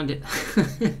could find it.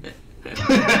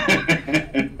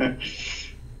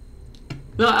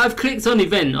 Look, I've clicked on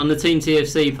event on the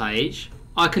TeamTFC page.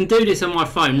 I can do this on my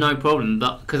phone, no problem,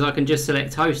 but because I can just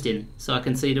select hosting, so I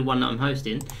can see the one that I'm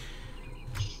hosting.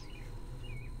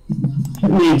 I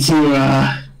need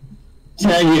to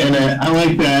tag you in it. I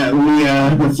like that.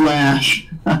 The flash.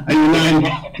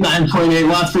 9.8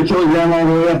 watts per kilogram all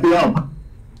the way up the up.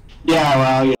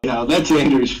 Yeah, well, that's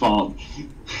Andrew's fault.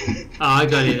 Oh, I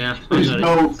got it now. There's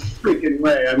no freaking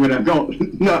way I'm gonna go.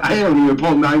 No, I don't even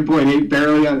pull 9.8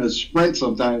 barely on a sprint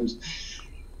sometimes.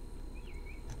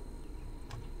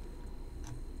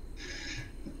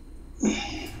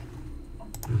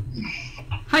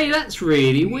 Hey, that's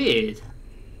really weird.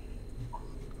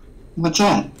 What's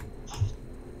that?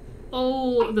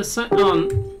 Oh, the same. Oh,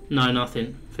 no,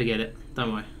 nothing. Forget it.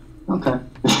 Don't worry. Okay.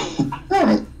 All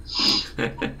right.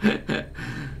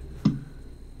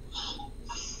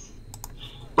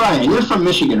 Brian, you're from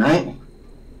Michigan, right?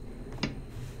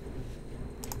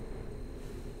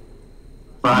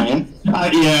 Brian?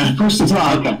 Yeah, push to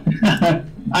talk. Okay.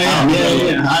 I am,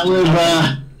 yeah. I live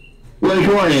Lake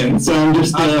Orion, so I'm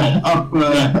just up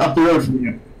the road from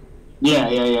you. Yeah.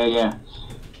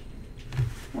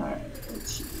 All right,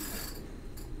 let's see.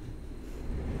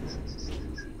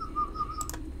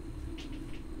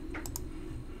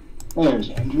 There's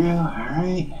Andrew, all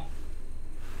right.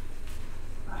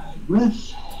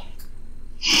 With.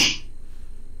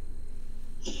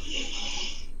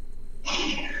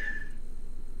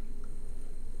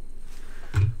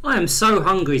 I am so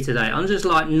hungry today. I'm just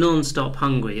like non-stop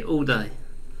hungry all day.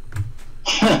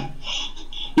 Yeah,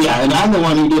 and I'm the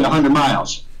one who did 100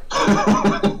 miles.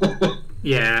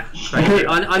 Yeah, crazy.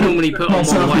 I normally put on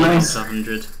my weight nice.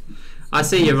 100. I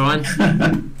see you,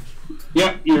 Ryan.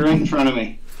 Yep, you're right in front of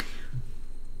me.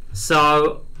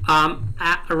 So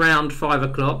At around 5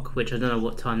 o'clock, which I don't know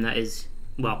what time that is.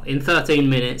 Well, in 13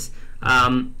 minutes.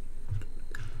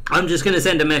 I'm just going to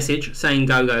send a message saying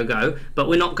go, go, go. But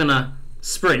we're not going to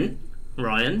sprint,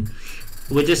 Ryan.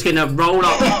 We're just going to roll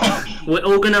up. We're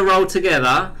all going to roll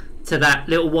together to that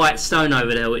little white stone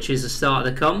over there, which is the start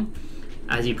of the com,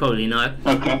 as you probably know.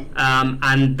 Okay.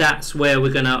 And that's where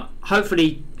we're going to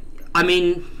hopefully... I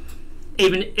mean,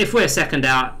 even if we're second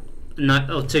out,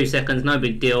 or 2 seconds, no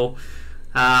big deal.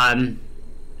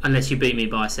 Unless you beat me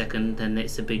by a second, then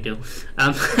it's a big deal.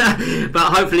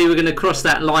 But hopefully we're going to cross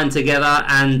that line together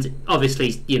and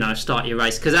obviously, you know, start your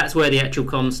race, because that's where the actual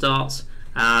com starts.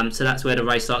 So that's where the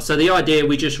race starts. So the idea,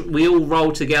 we all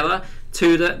roll together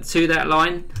to that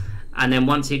line, and then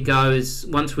once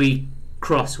we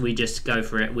cross, we just go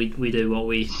for it. We do what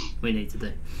we need to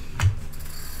do.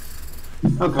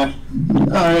 Okay.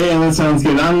 Alright, yeah, that sounds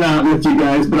good. I'm not with you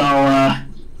guys, but I'll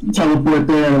teleport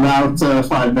there in about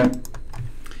 5 minutes.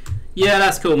 Yeah,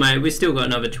 that's cool, mate. We've still got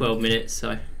another 12 minutes,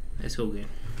 so it's all good.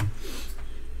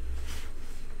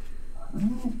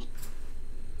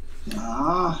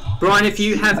 Brian, if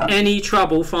you have any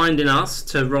trouble finding us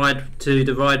to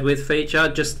the ride with feature,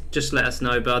 just let us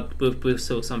know, bud. We'll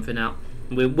sort something out.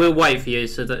 We'll wait for you,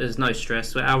 so that there's no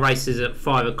stress. Our race is at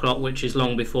 5 o'clock, which is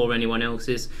long before anyone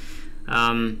else's.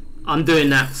 I'm doing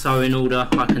that so in order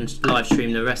I can live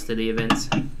stream the rest of the events.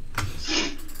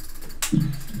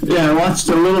 Yeah, I watched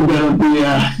a little bit of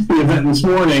the event this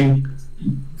morning.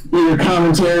 Your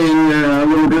commentary and your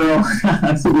little girl,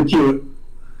 super cute.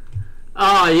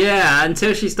 Oh yeah,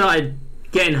 until she started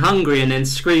getting hungry and then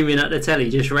screaming at the telly,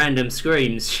 just random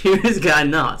screams. She was going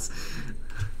nuts.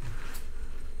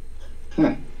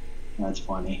 That's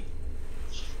funny.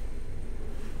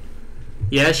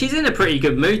 Yeah, she's in a pretty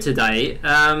good mood today,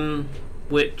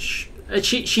 which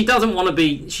she doesn't want to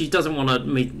be. She doesn't want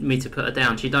me to put her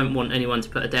down. She don't want anyone to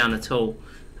put her down at all.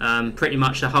 Pretty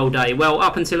much the whole day. Well,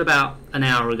 up until about an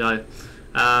hour ago.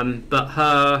 But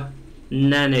her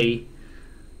nanny,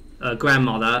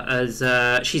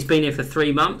 grandmother, she's been here for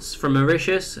 3 months from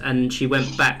Mauritius, and she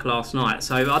went back last night.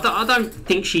 So I don't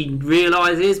think she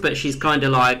realises, but she's kind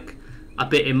of like a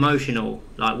bit emotional.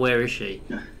 Like, where is she,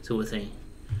 sort of thing.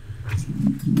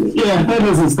 Yeah, that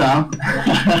doesn't stop.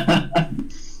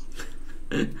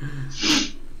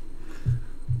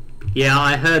 Yeah,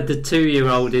 I heard the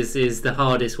 2-year-old is the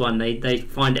hardest one. They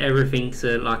find everything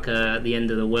to like the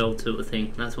end of the world sort of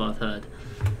thing. That's what I've heard.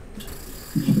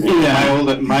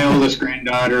 Yeah, my oldest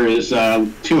granddaughter is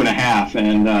 2.5,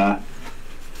 and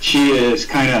she's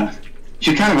kind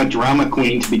of a drama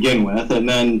queen to begin with, and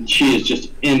then she is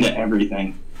just into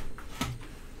everything.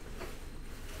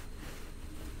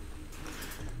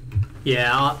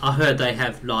 Yeah, I heard they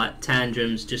have like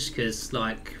tantrums just because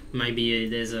like maybe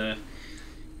there's a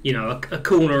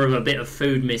corner of a bit of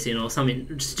food missing or something.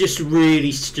 It's just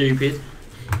really stupid.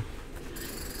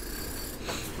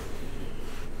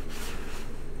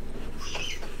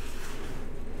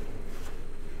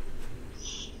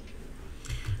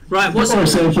 Right, Or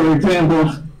say, for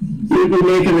example, you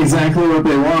make them exactly what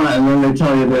they want, and then they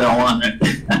tell you they don't want it.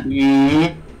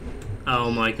 Mm-hmm. Oh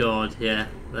my god, yeah,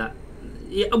 that.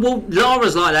 Yeah, well,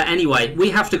 Lara's like that anyway. We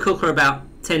have to cook her about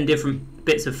 10 different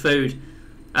bits of food.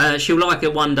 She'll like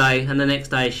it one day, and the next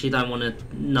day she don't want to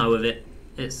know of it.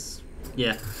 It's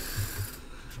yeah.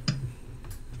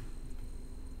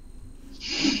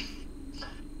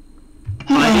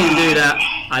 I didn't do that.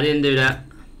 I didn't do that.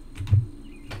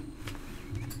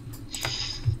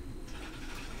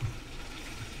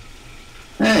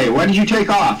 Hey, why did you take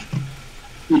off?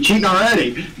 You're cheating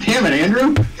already. Damn it,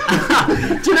 Andrew.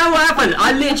 Do you know what happened?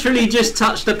 I literally just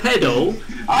touched the pedal.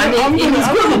 I'm going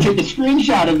to take a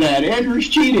screenshot of that. Andrew's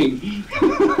cheating.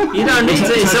 You don't need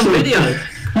to. It's on video.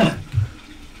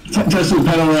 Touch the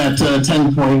pedal at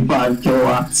 10.5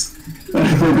 kilowatts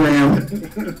per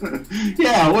gram.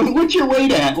 Yeah, what's your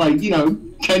weight at? Like,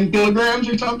 10 kilograms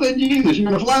or something? Jesus, you're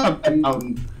going to fly up that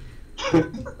mountain.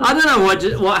 I don't know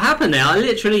what happened there. I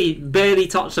literally barely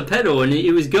touched the pedal and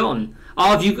it was gone.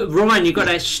 Oh, Ryan, you got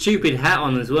that stupid hat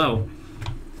on as well.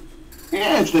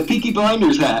 Yeah, it's the Peaky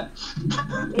Blinders hat.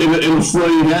 It'll slow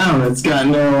you down. It's got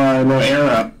no air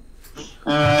up.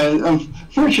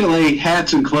 Unfortunately,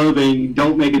 hats and clothing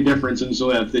don't make a difference in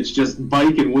Zwift. It's just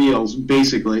bike and wheels,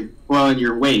 basically. Well, and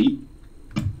your weight.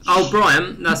 Oh,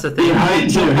 Brian, that's the thing. Yeah,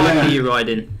 what bike are you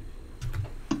riding?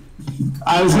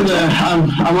 I'm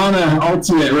on an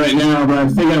Ultimate right now, but I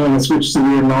think I'm gonna switch to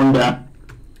the Inaugural.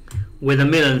 With a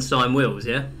Millenstein wheels,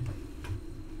 yeah?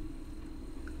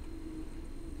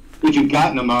 If you've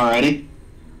gotten them already.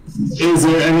 Is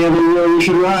there any other wheel you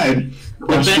should ride?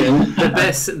 question.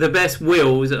 The best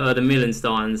wheels are the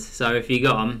Millensteins. So if you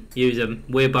got them, use them.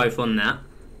 We're both on that.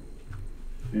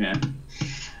 Yeah.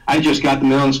 I just got the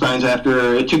Millensteins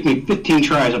after it took me 15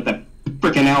 tries up that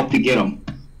frickin' Alp to get them.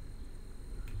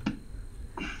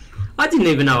 I didn't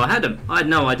even know I had them. I had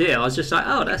no idea. I was just like,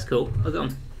 oh, that's cool. I got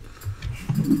them.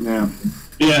 Yeah.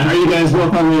 Yeah, are you guys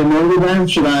both on the Inaugural then?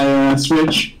 Should I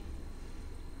switch?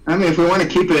 I mean, if we want to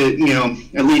keep it, you know,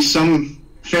 at least some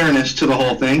fairness to the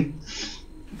whole thing.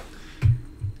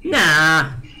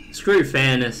 Nah, screw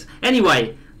fairness.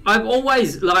 Anyway, I've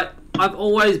always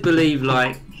believed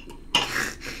I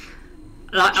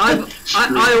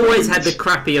always had the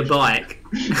crappier bike.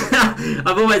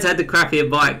 I've always had the crappier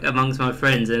bike amongst my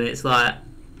friends, and it's like,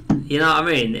 you know what I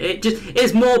mean?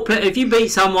 It's more if you beat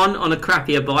someone on a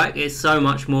crappier bike, it's so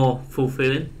much more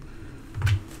fulfilling.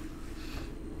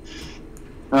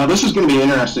 This is going to be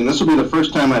interesting. This will be the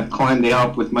first time I've climbed the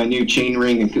Alp with my new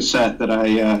chainring and cassette that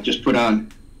I just put on.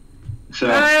 So,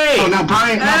 hey! Now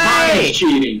Brian's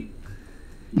cheating.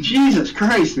 Jesus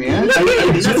Christ, man! Look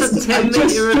at him. That's a 10 meter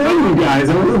you guys.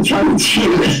 I wasn't trying to cheat.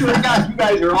 I swear to God, you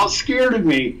guys are all scared of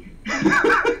me.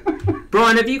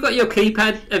 Brian, have you got your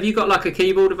keypad? Have you got like a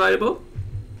keyboard available?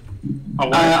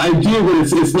 I do, but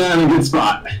it's not in a good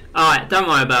spot. Alright, don't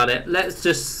worry about it. Let's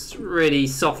just really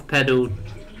soft pedal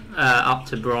up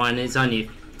to Brian. It's only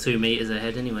 2 meters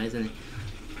ahead anyway, isn't it?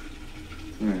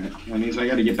 Alright, that means I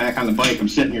gotta get back on the bike. I'm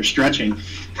sitting here stretching.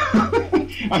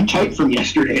 I'm tight from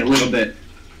yesterday a little bit.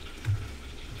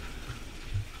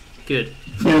 Good.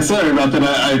 Yeah, sorry about that.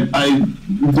 I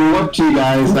go up to you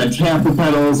guys, I tapped the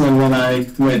pedals, and then I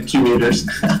went 2 meters.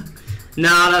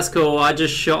 Nah, that's cool. I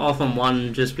just shot off on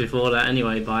one just before that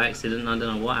anyway by accident. I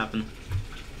don't know what happened.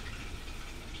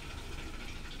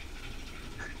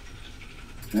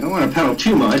 I don't want to pedal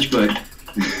too much, but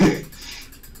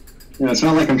you know, it's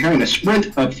not like I'm trying to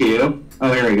sprint up to you.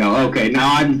 Oh, here we go. Okay,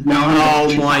 now I'm.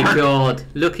 Oh my God!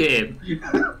 Look at him.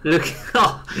 Look.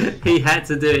 Oh, he had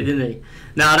to do it, didn't he?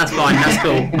 No, that's fine. That's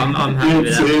cool. I'm happy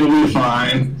with that. It'll be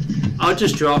fine. I'll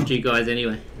just draft you guys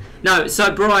anyway. No,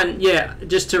 so Brian, yeah,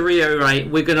 just to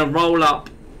reiterate, we're going to roll up.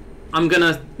 I'm going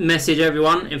to message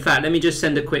everyone. In fact, let me just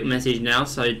send a quick message now,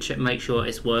 so make sure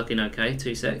it's working okay.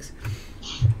 2 secs.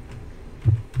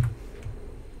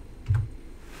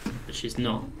 Which is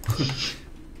not.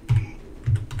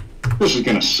 This is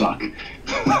going to suck.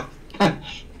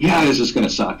 Yeah, this is going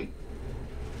to suck.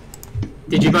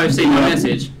 Did you both see my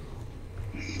message?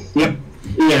 Yep.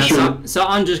 Yeah, sure. So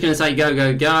I'm just going to say go,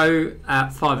 go, go at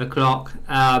 5 o'clock.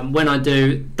 When I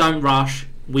do, don't rush.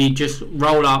 We just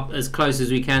roll up as close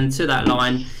as we can to that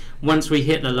line. Once we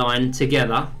hit the line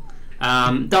together,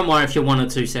 don't worry if you're 1 or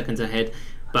 2 seconds ahead,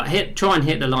 but try and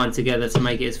hit the line together to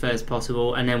make it as fair as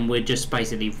possible, and then we're just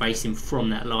basically racing from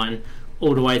that line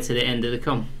all the way to the end of the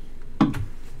com.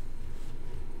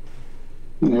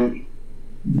 Mm-hmm.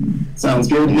 Sounds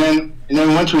good. And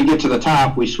then once we get to the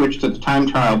top, we switch to the time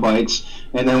trial bikes,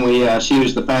 and then we see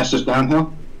who's the fastest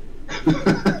downhill.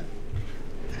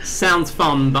 Sounds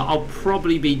fun, but I'll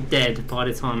probably be dead by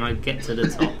the time I get to the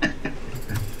top.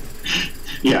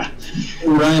 Yeah.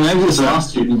 Ryan, I just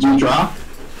lost you. Did you drop?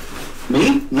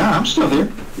 Me? No, I'm still here.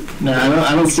 No,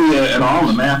 I don't see it at all on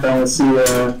the map. I don't see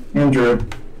Andrew.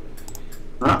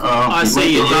 Uh-oh. I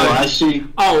see you. I see.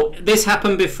 Oh, this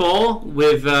happened before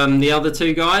with the other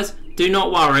 2 guys. Do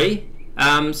not worry.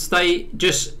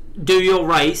 Just do your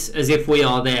race as if we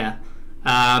are there,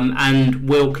 and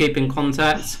we'll keep in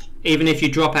contact. Even if you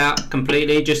drop out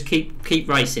completely, just keep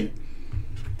racing.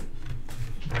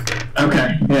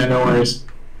 Okay. Yeah, no worries.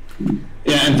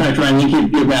 Yeah, in fact, Ryan,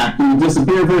 you're back. You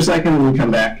disappear for a second and you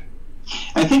come back.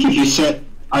 I think if you sit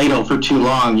idle for too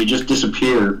long, you just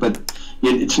disappear, but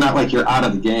it's not like you're out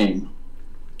of the game.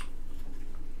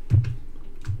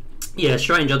 Yeah,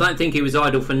 strange. I don't think he was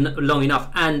idle for long enough,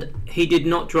 and he did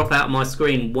not drop out of my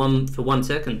screen for 1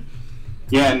 second.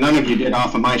 Yeah, none of you did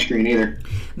off of my screen either.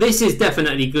 This is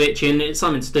definitely glitching. It's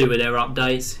something to do with their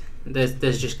updates.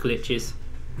 There's just glitches.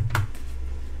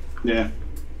 Yeah.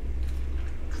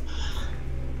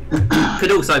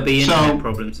 Could also be internet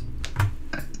problems.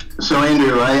 So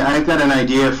Andrew, I've got an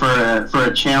idea for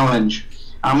a challenge.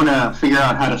 I'm gonna figure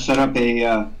out how to set up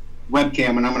a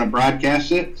webcam, and I'm gonna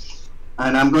broadcast it.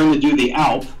 And I'm going to do the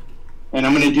Alp, and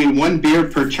I'm going to do 1 beer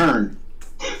per turn.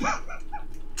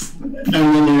 And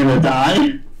then you're going to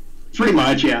die? Pretty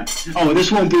much, yeah. Oh,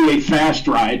 this won't be a fast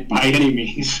ride by any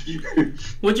means.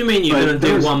 What do you mean you're going to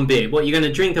do 1 beer? What, you're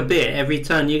going to drink a beer every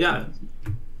turn you go?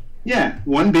 Yeah,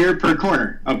 1 beer per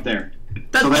corner up there.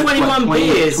 That's, so that's 21 what,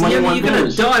 beers. 21 you're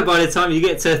going to die by the time you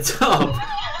get to the top.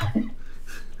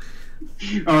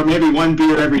 Or maybe 1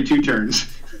 beer every 2 turns.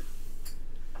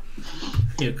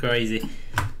 You're crazy.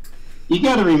 You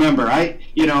got to remember,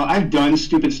 I've done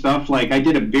stupid stuff. Like I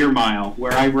did a beer mile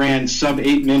where I ran sub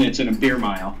 8 minutes in a beer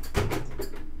mile.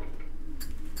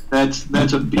 That's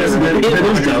a beer. That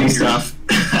is dumb stuff.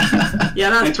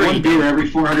 Yeah, that's pretty one beer every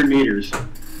 400 meters.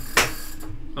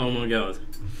 Oh my god.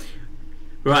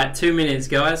 Right, 2 minutes,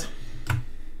 guys.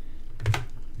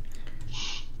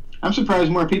 I'm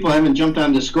surprised more people haven't jumped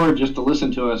on Discord just to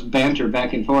listen to us banter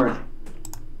back and forth.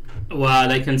 Well,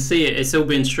 they can see it. It's all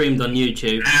been streamed on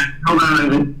YouTube. Hold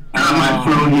on, I got my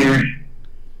phone here.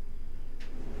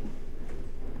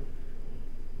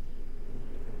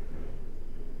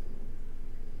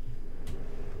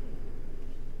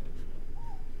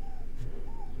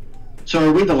 So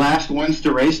are we the last ones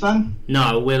to race then?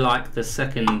 No, we're like the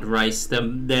second race.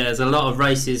 There's a lot of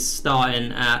races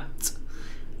starting at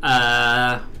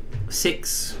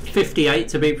 6:58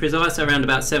 to be precise, around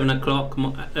about 7 o'clock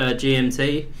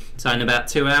GMT, so in about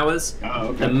 2 hours. Oh,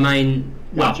 okay. The main,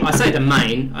 well, Gotcha. I say the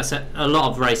main, I said a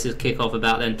lot of races kick off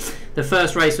about then. The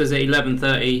first race was at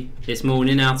 11:30 this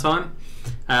morning our time.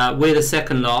 We're the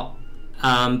second lot,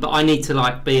 but I need to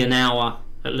like be an hour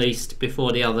at least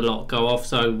before the other lot go off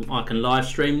so I can live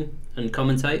stream and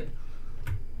commentate.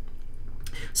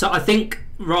 So I think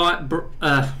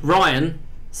Ryan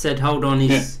said hold on,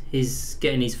 he's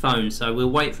getting his phone, so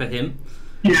we'll wait for him.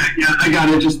 Yeah, I got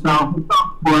it just now.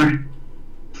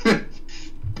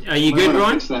 Are you good,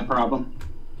 Ryan? Fix that problem.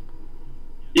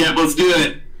 Yeah, let's do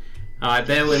it. Alright,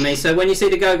 bear with me. So when you see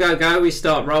the go, we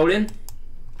start rolling.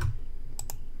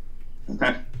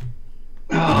 Okay.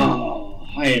 Oh,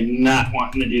 I am not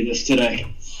wanting to do this today.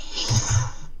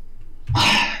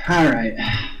 All right.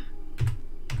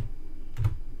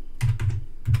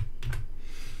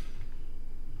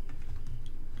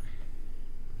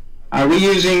 Are we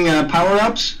using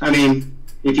power-ups? I mean,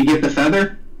 if you get the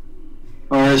feather?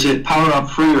 Or is it power-up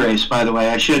free race, by the way?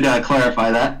 I should clarify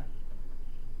that.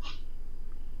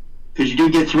 Because you do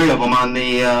get 3 of them on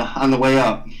the way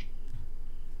up.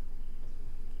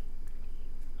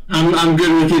 I'm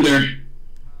good with either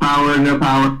power or no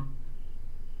power.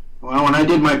 Well, when I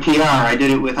did my PR, I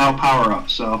did it without power-up,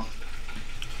 so...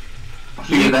 I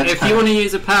figure that's if you want to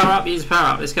use a power-up, use a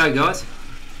power-up. Let's go, guys.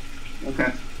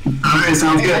 Okay. Alright,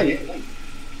 sounds good.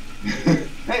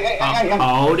 Hey,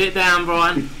 Hold it down,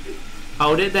 Brian.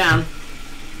 Hold it down.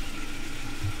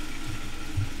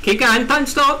 Keep going. Don't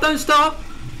stop. Don't stop.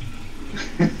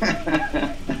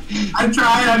 I'm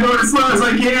trying. I'm going as slow as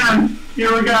I can.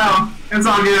 Here we go. It's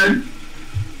all good.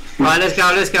 Right, let's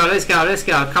go. Let's go. Let's go. Let's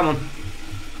go. Come on.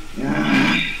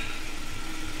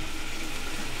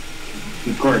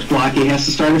 Of course, Blocky has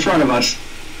to start in front of us.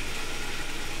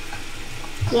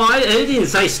 Well, I didn't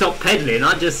say stop pedaling.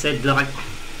 I just said, like,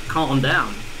 calm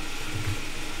down.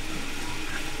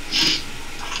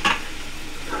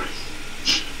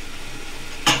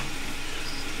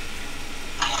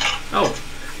 Oh,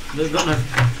 we've got no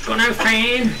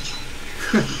fan.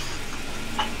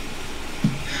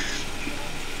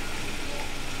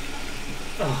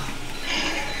 Oh.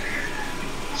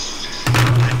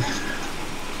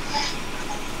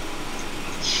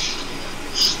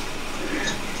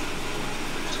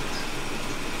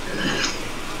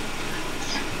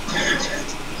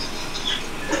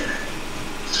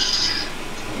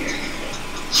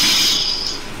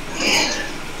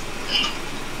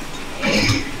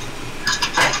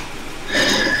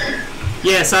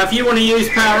 Yeah, so if you want to use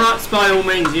power-ups, by all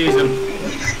means use them.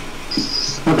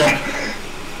 Okay.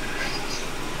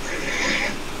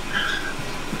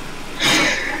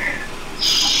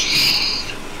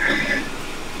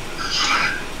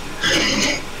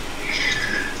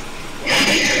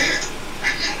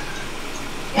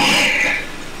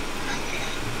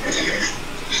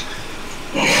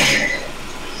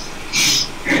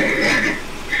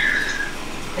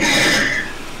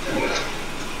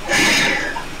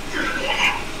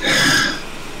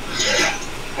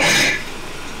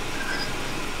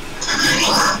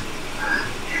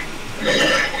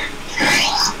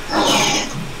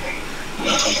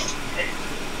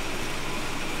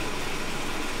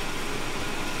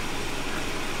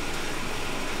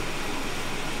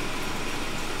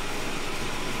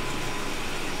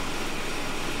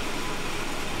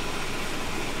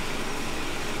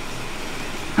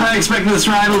 I expect this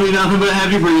ride will be nothing but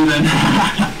heavy breathing.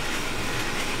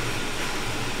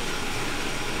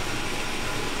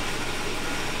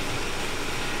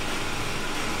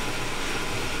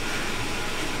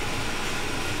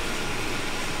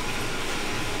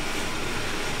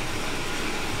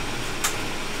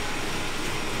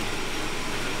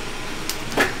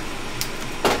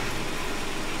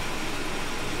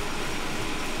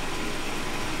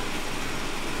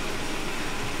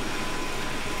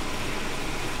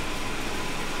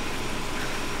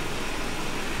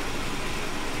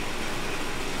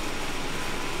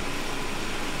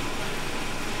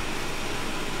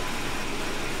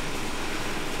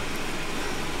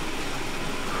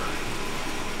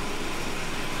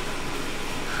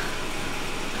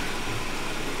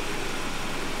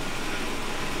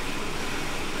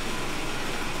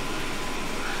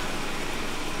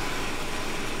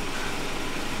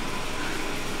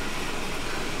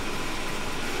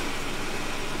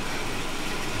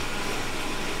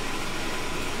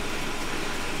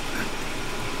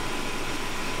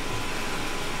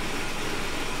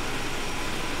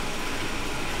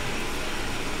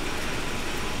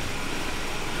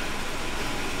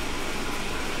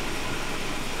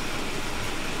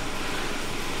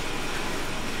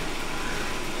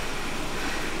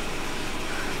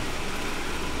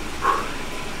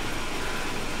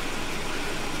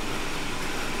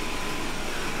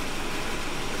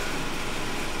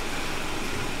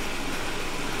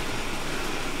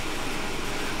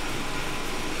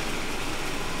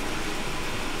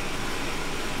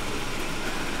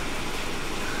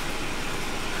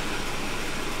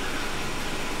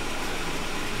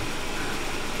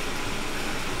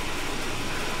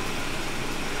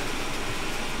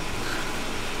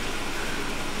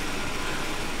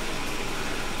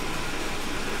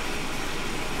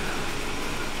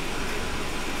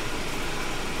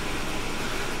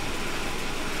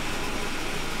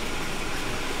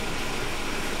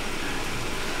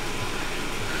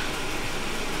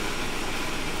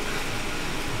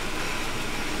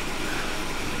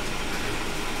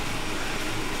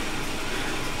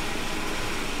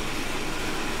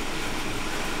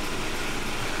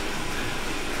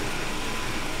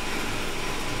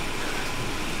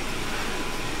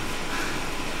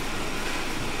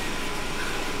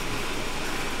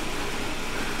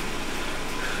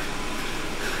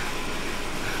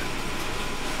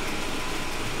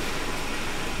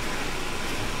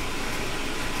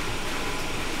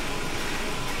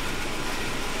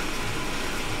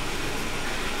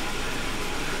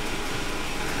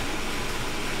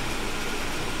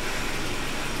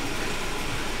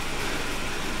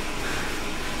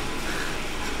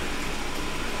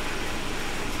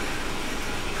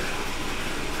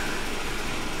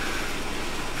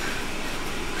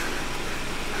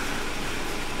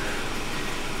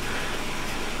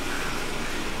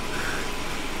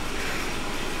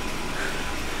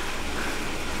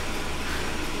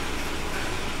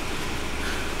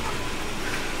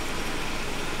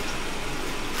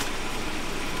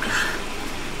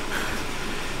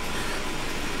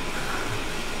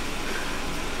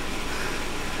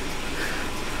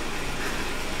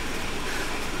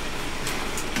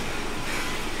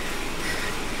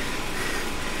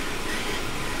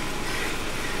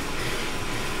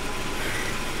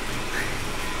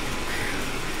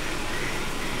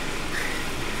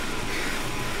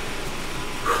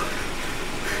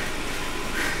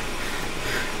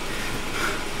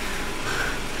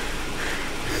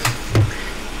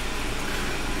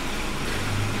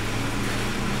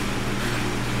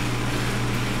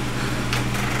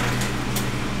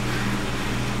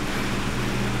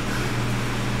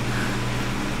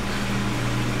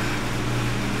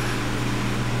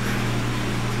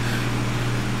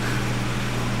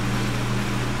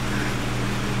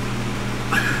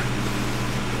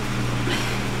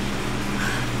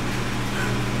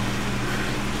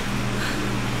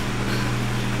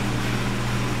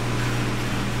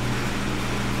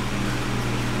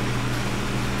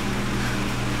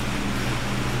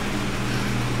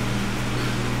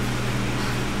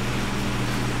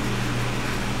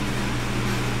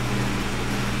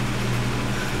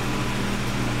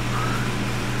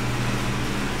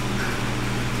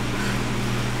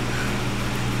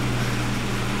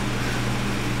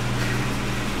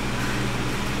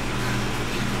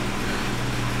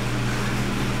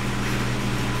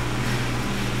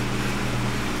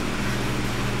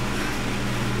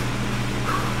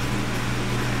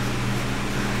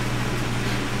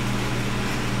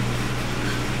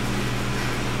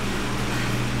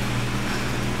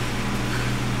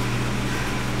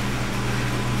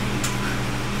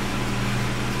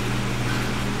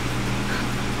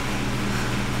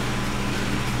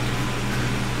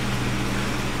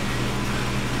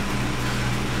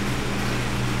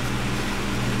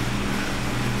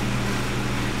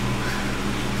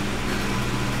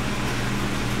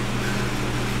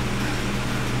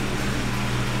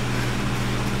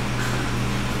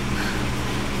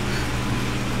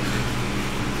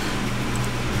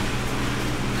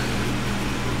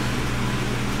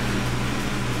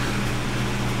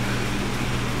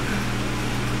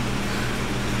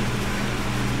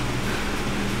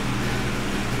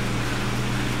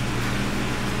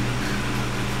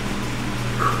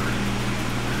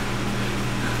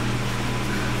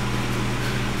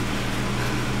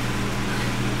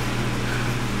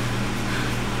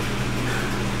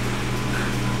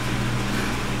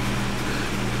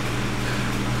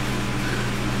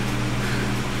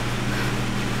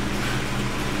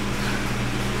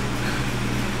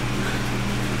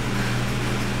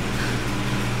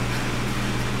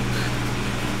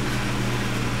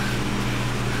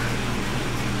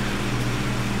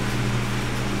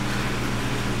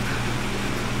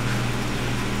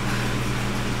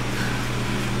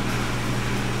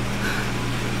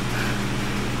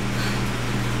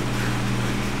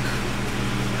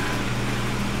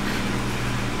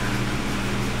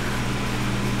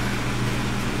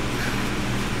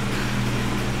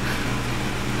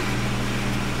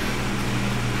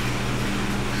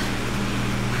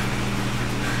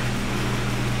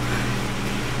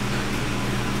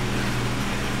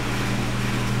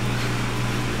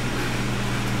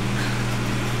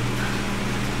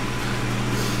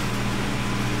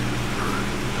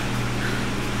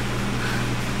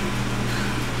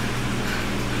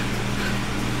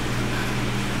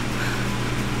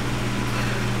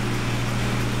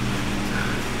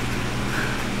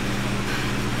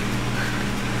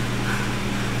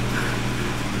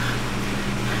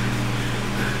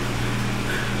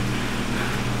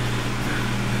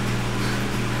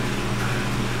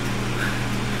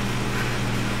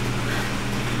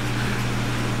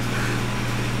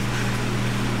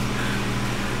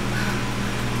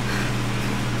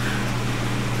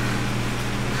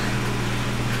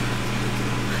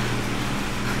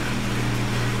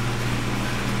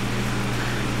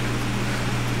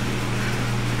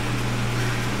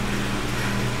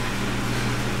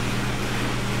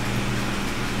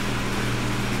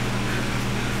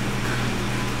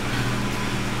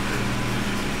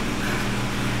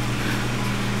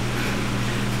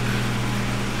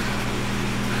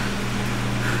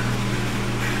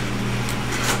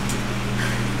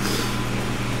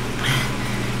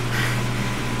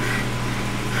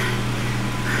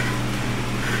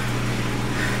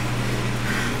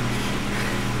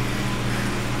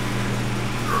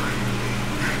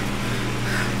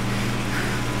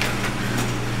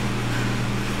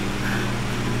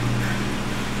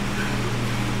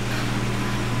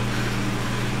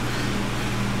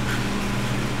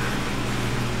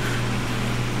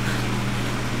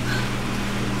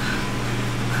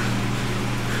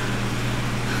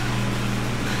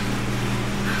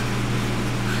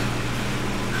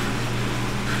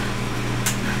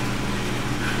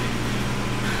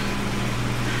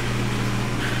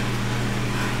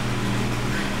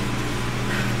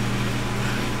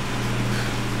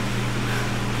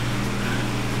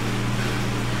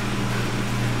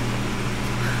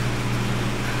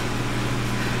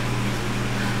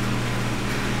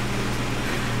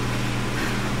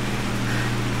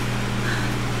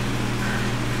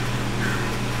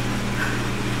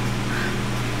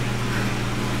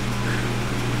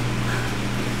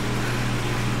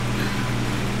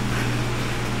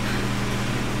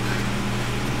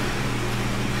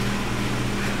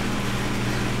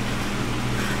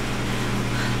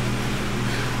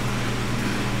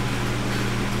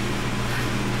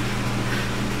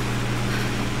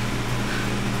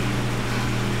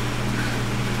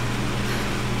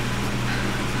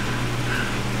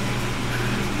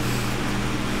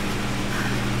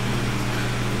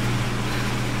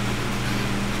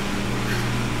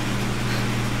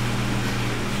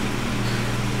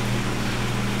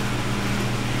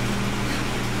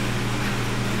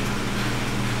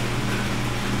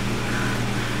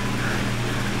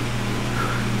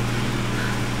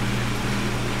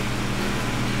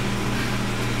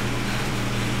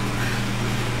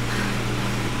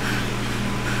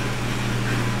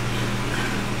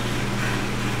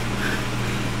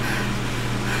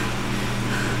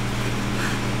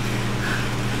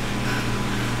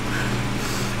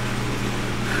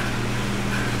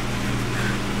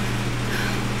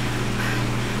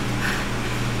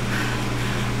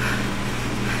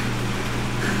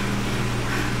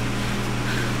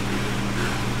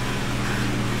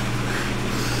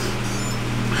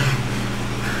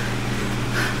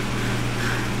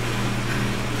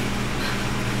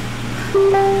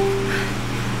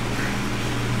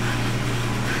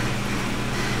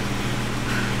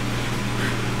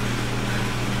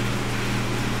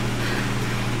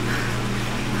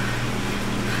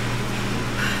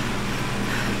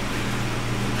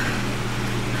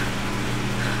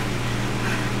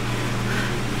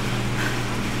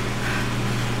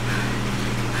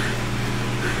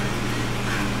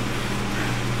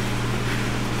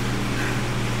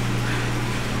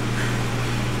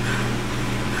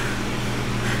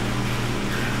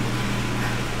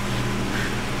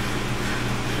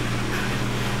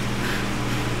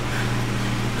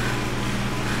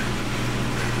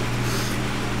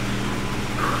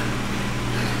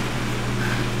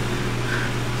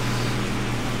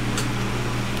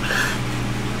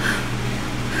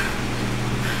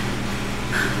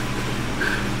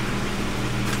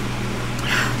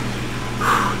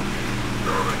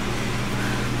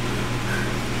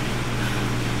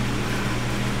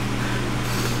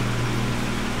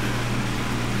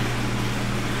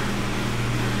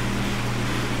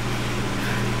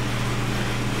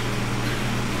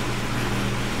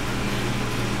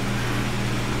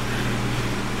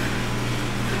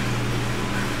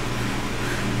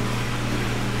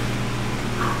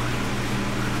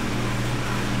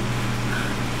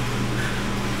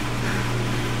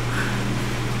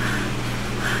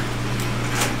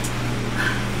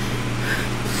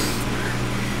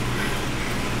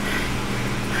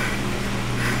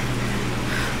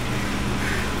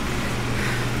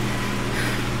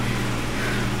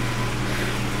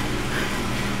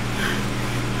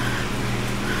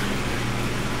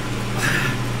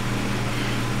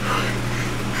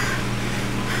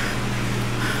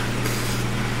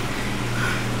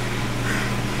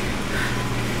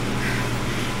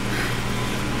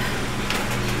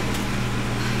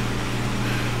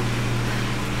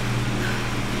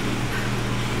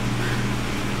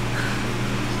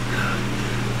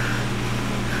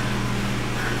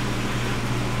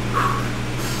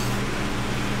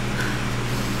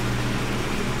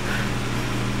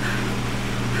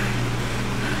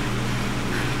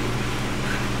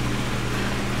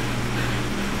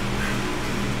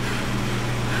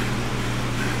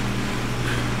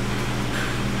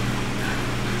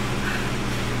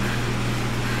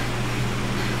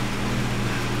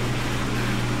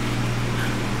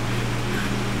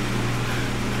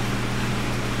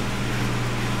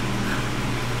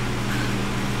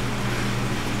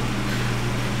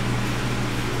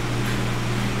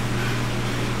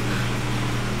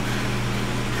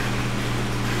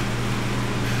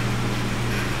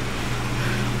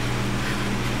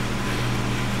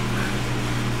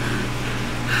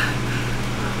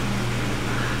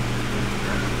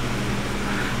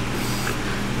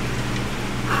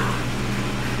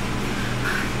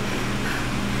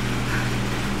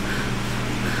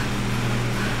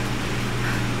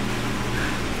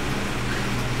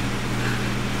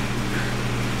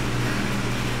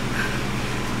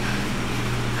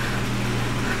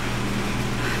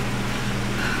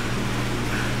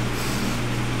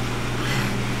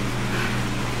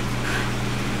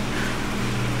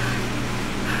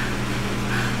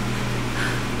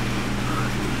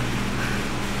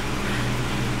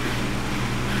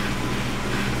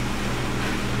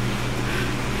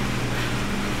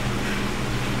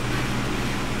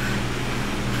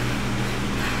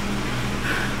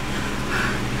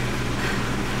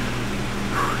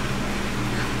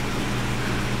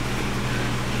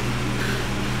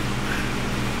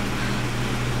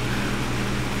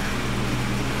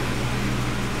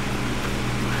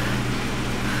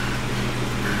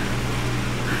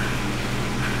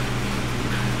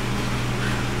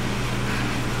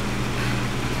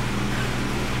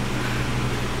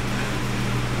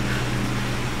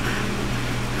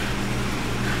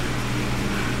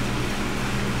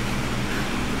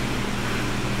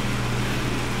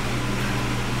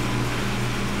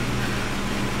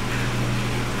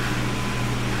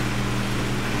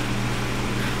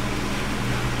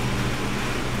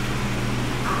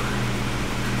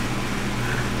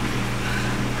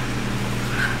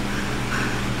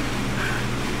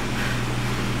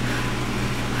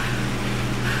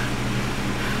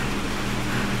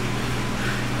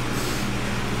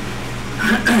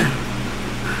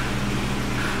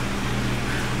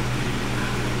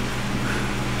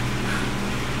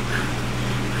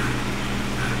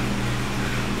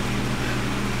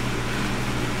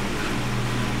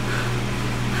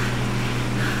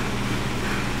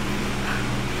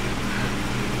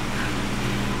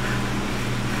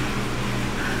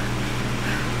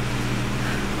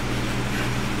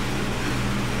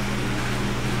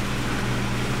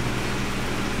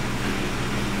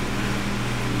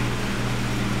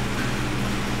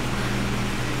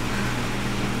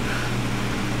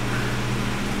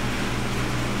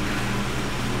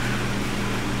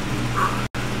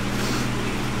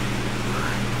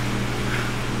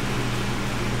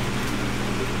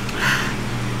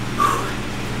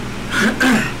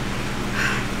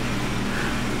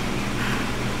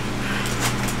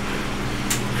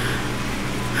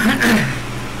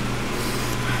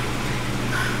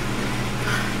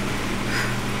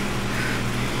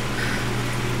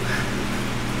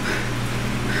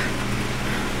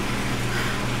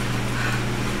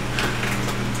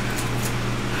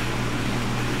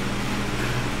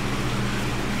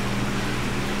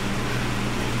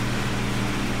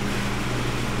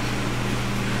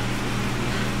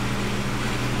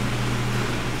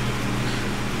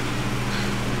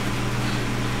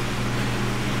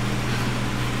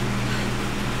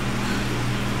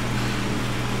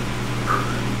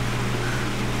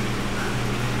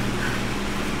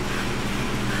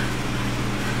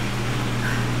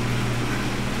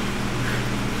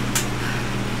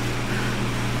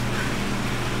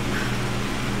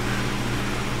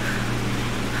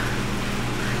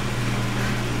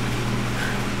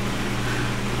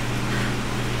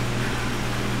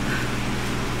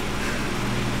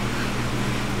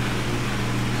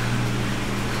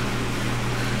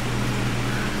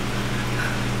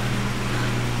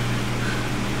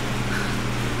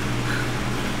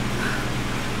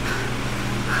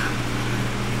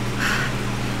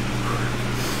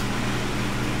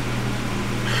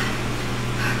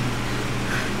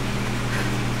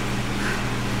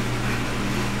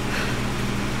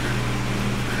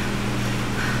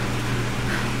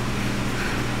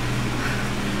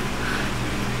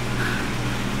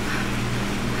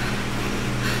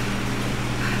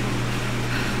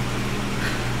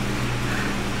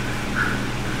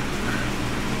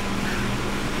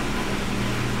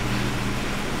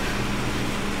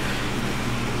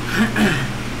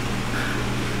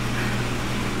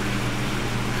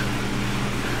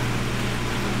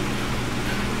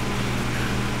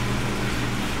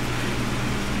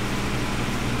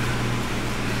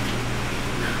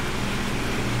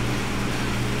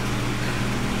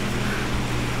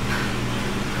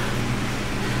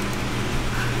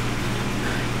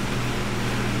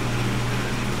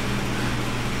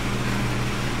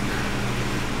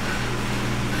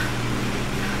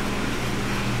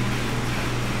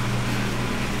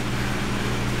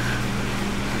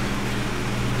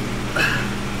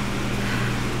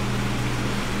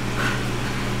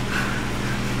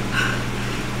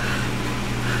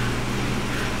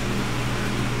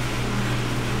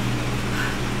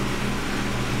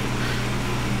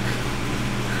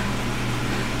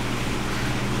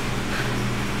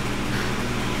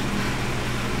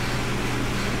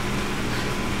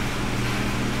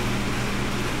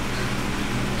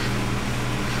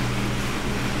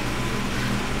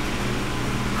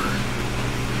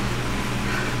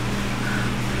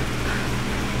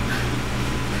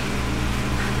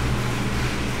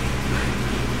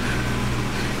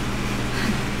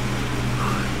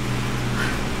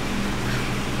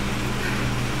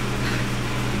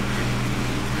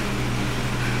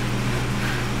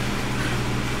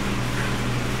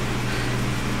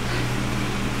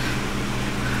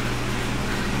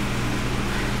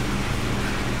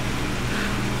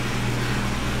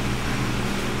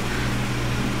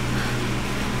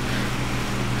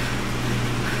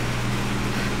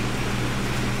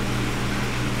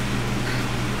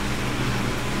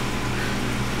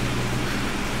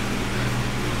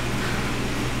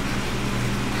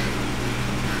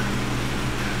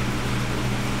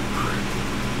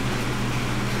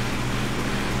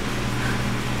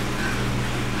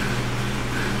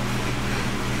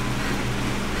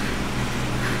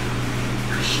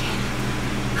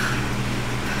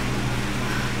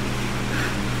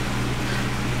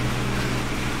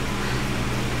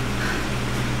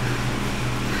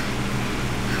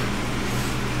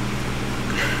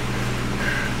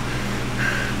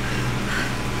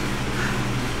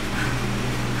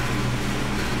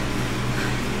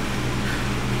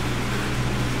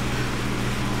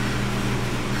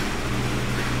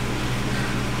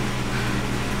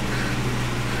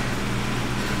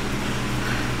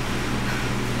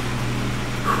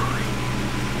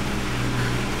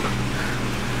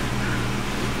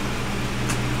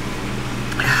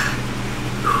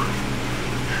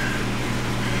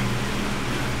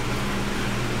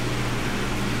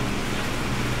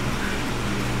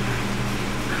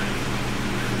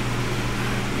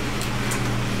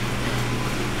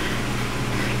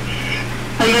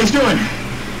 How you guys doing?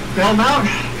 Bailed out?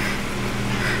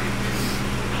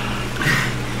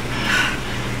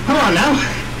 Come on now.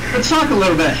 Let's talk a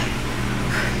little bit.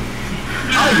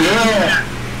 Oh yeah.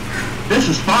 This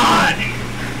is fun.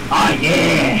 Oh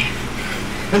yeah.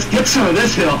 Let's get some of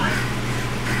this hill.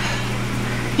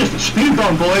 Just a speed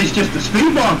bump, boys. Just a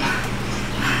speed bump.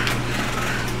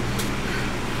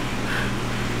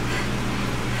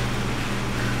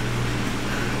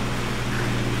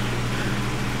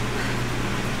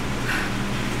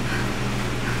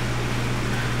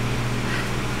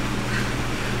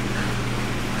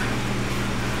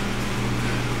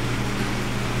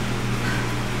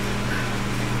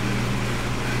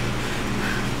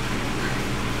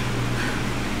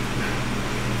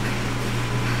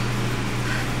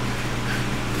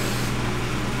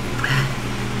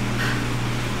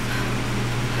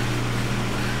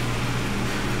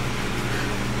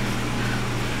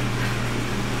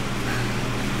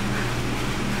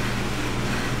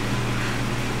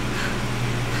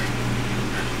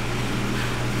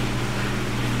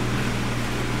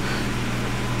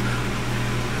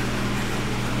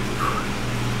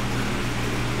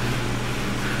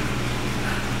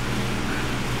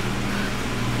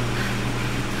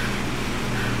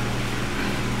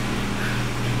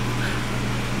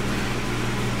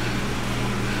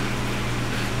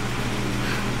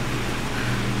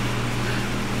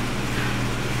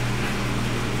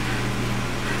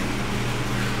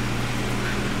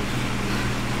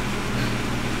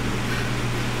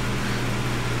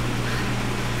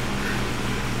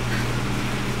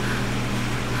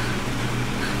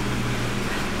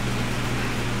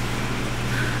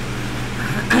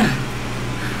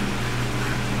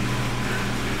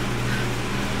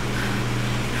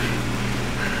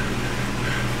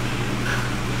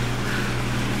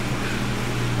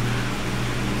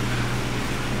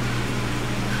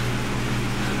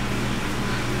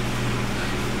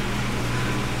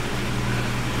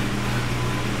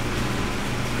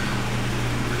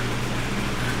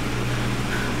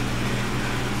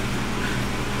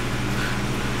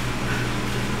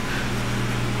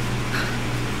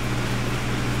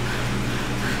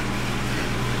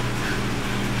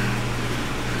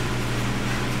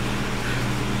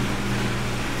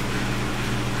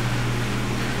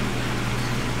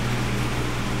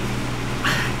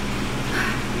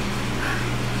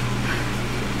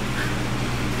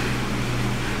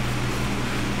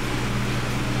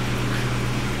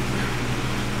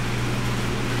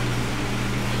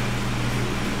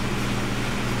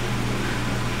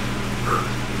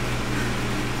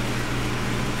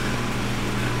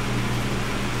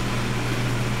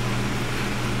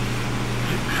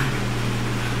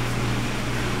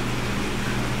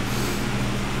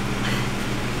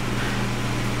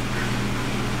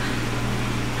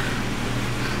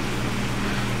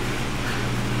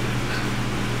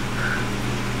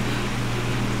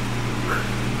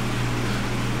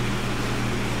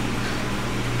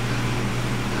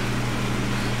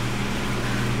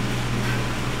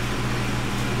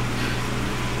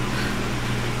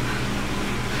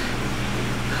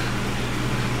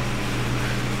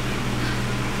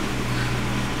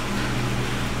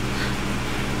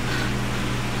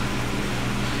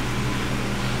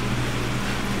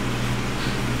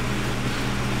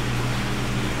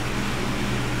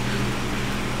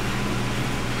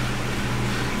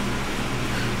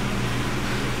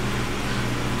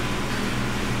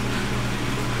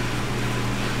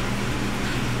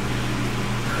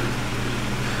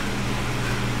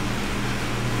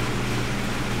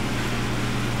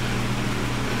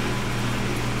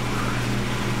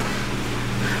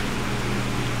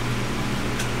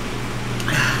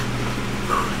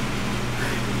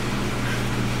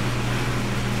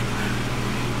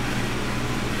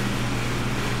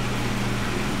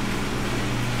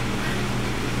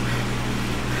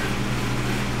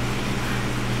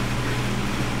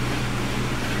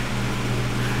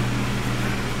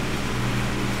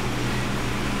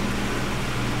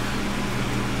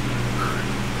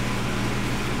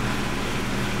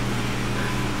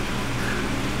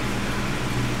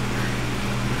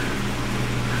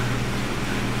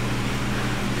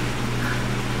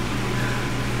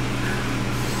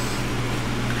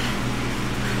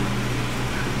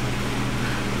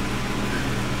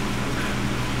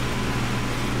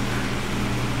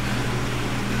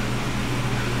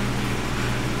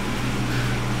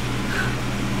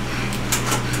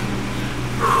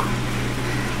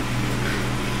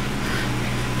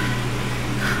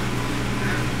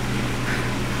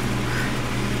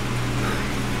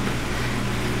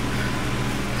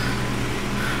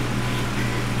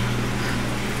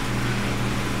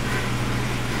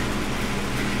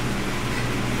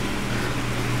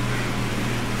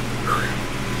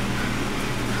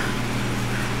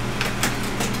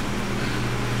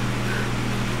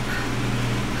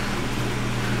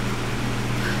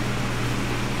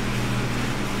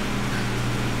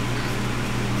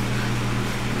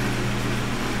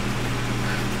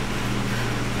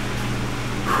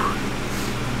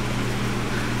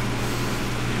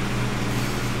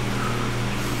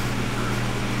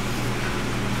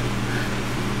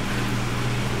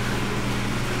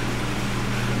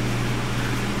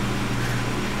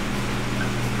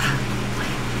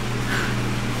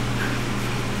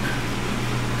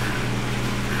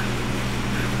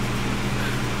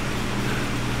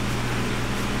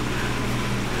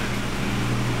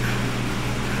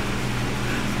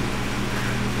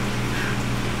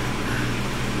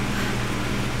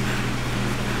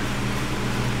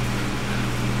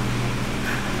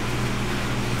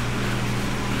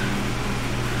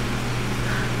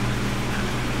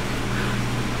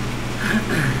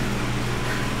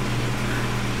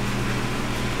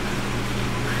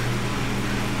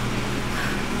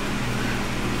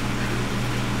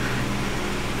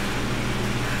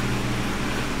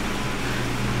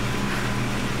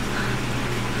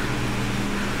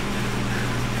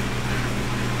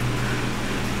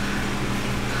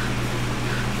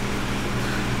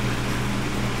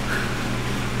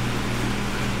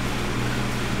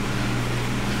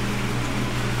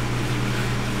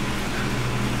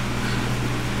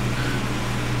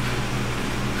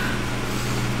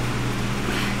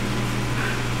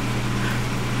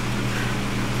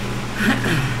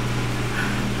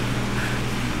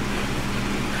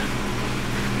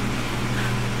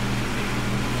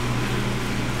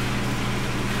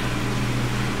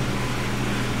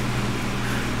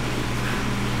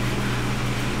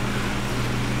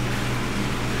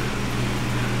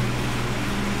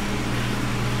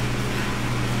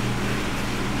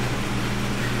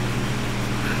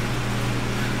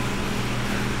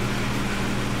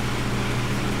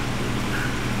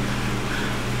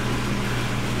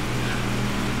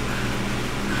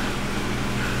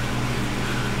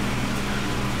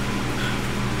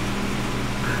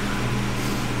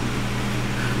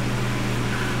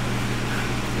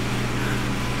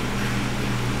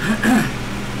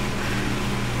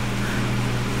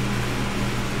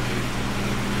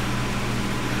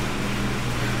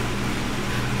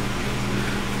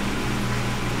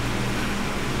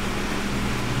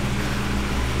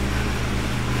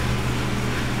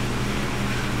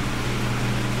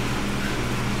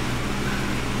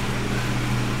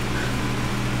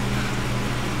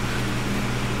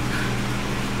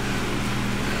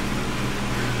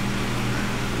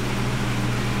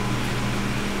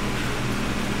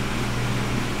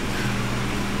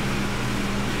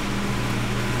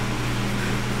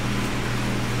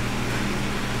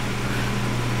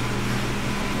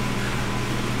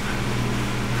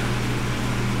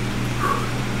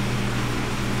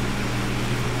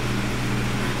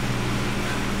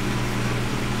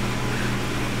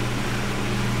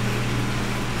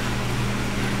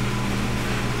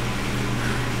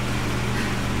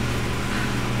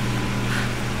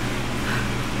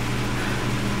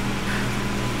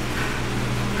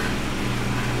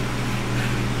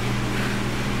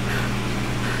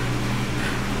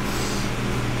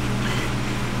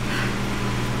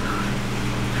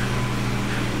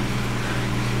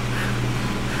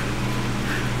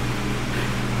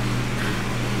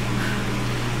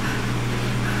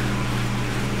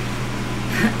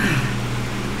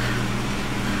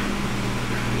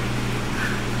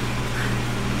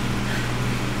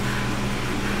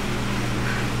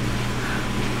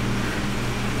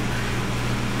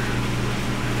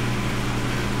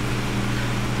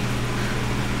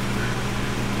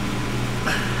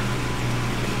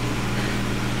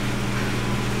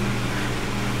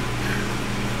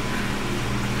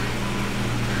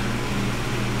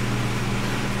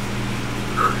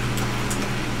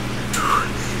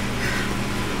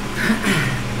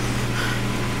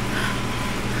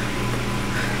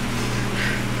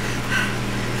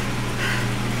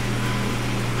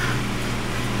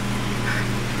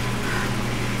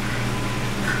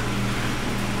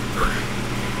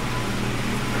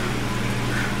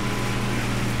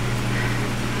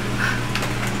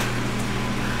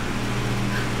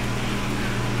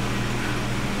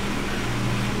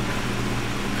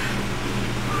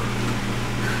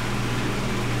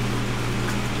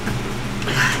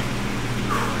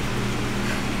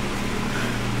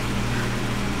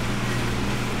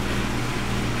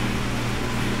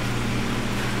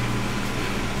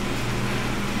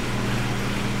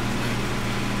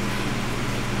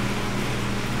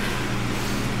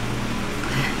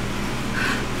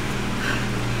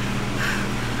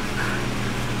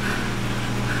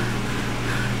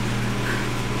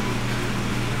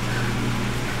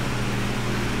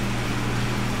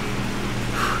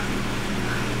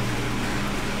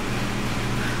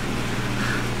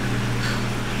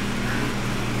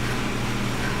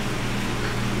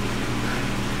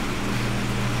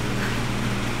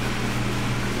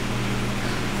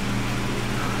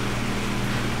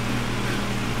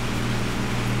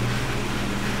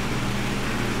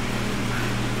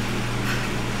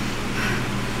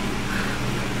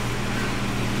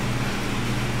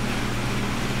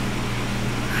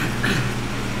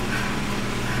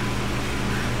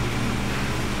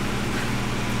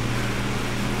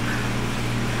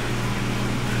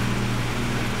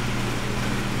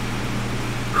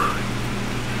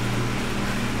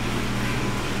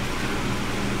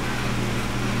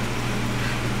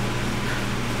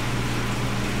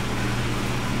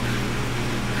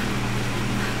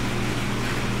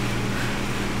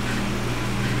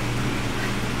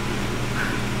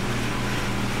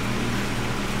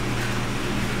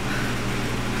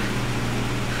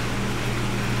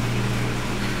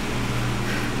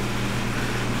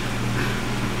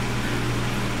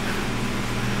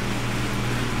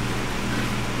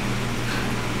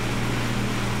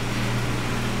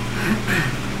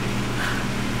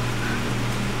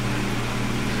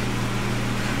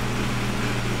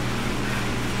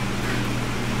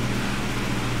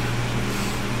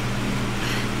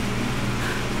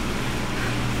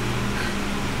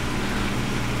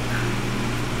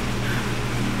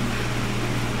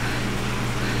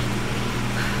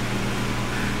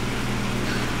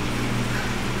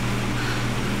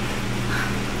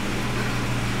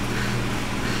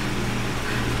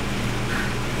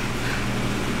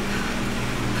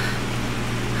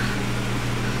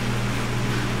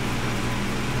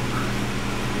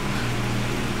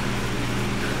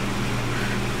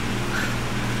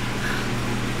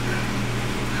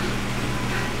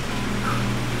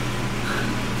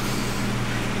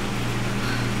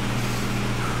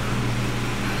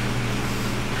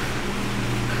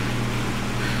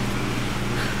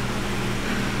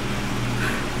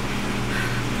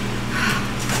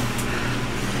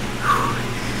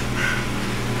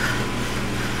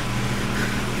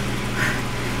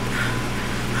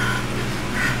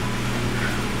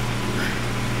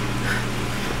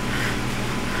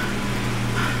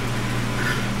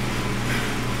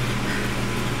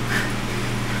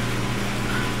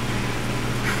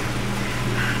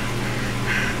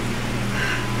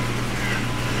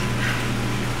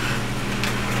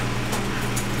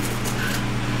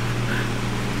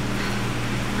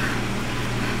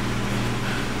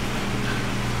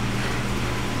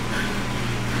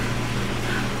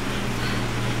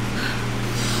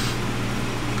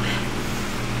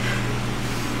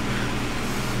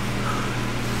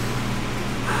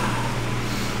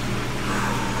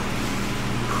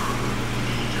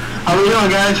 doing,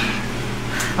 guys?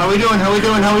 How we doing? How we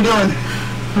doing? How we doing?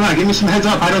 Come on, give me some heads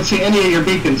up. I don't see any of your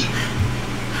beacons.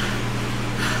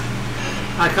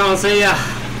 I can't see ya.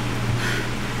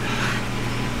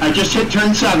 I just hit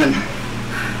turn 7.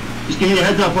 Just give me a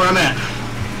heads up where I'm at.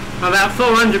 I'm about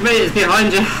 400 meters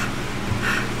behind you.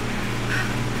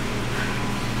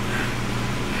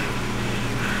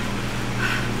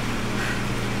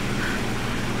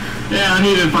 Yeah, I'm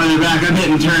even farther back. I'm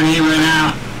hitting turn 8 right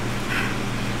now.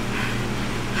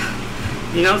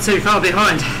 You're not too far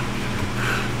behind.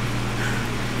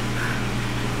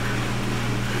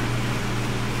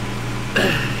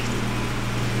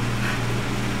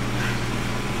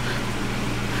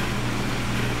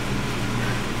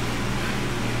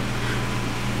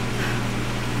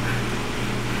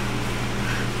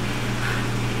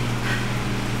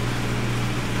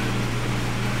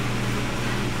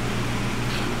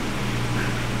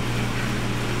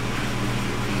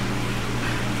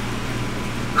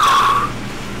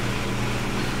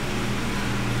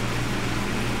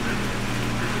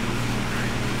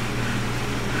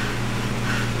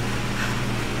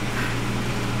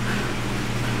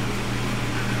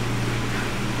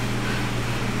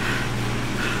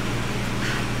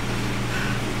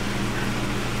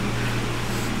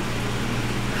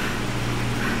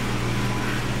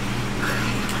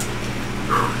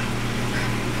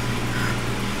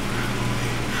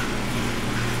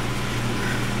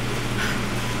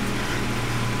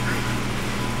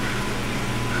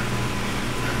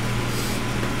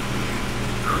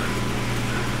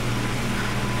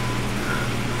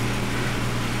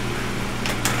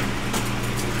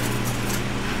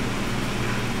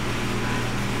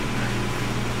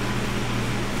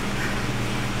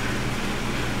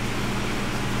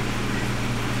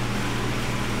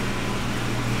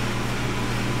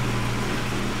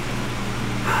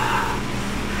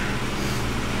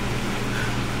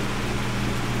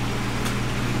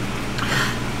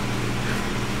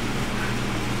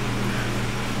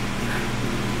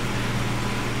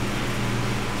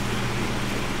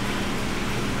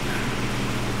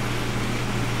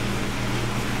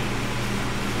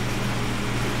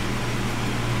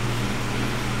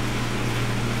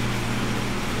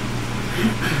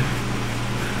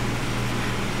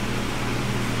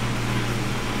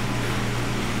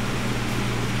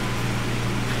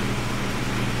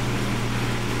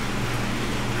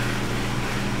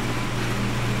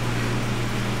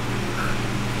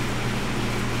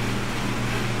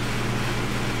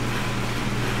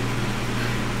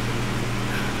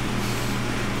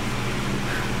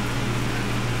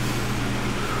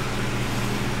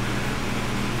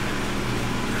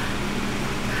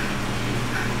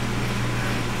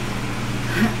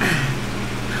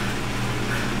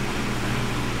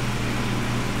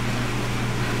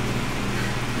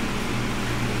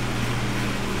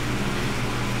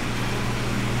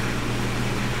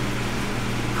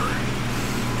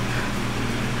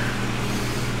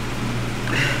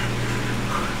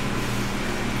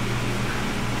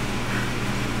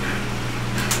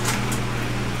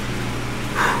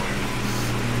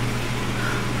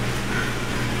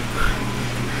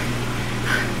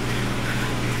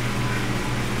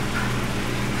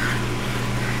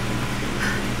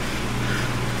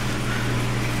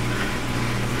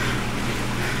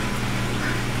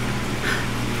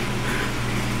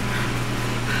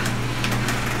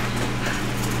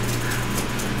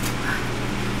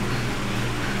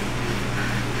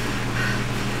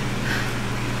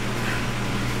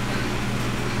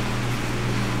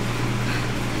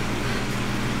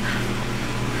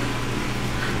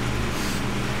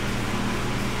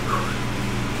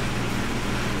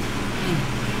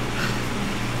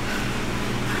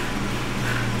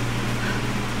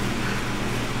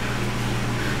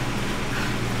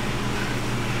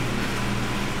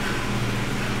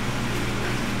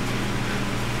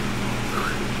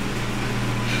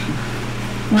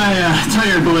 My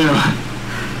tire blew.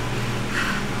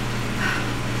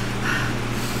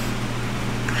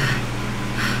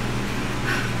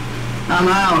 I'm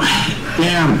out.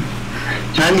 Damn.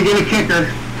 Time to get a kicker.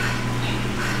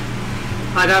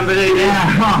 I don't believe it.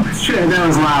 Yeah, oh shit, that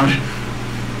was loud.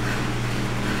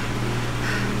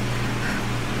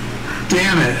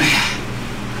 Damn it.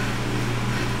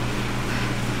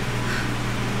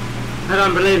 I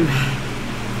don't believe me.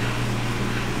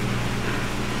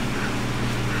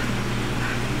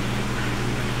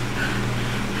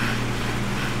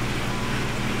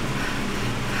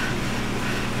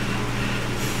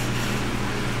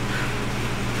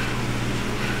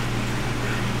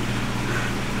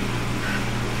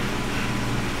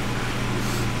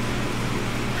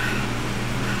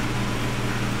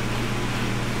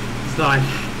 It's like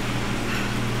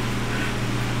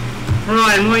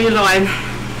Ryan, what are you lying?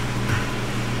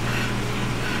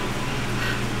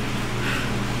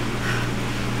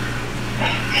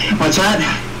 What's that?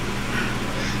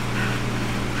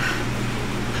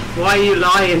 Why are you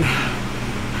lying?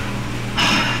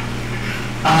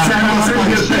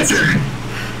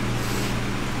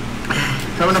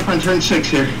 Coming up on turn 6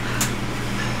 here.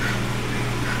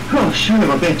 Oh, son of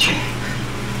a bitch.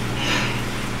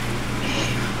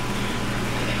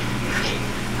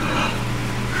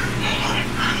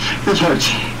 This hurts.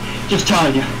 Just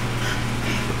telling you.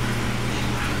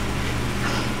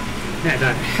 Yeah,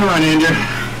 don't. Come on, Andrew.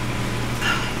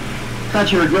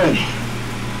 Thought you were good.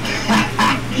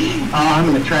 Oh, I'm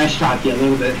gonna trash talk you a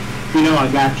little bit. You know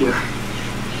I got you.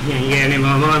 You ain't getting in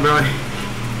my mind, bro.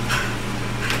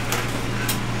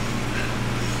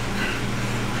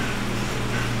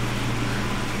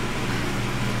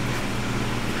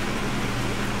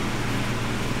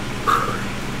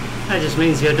 That just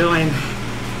means you're dying.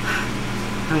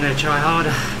 I'm gonna try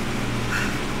harder.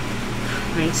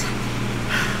 Thanks.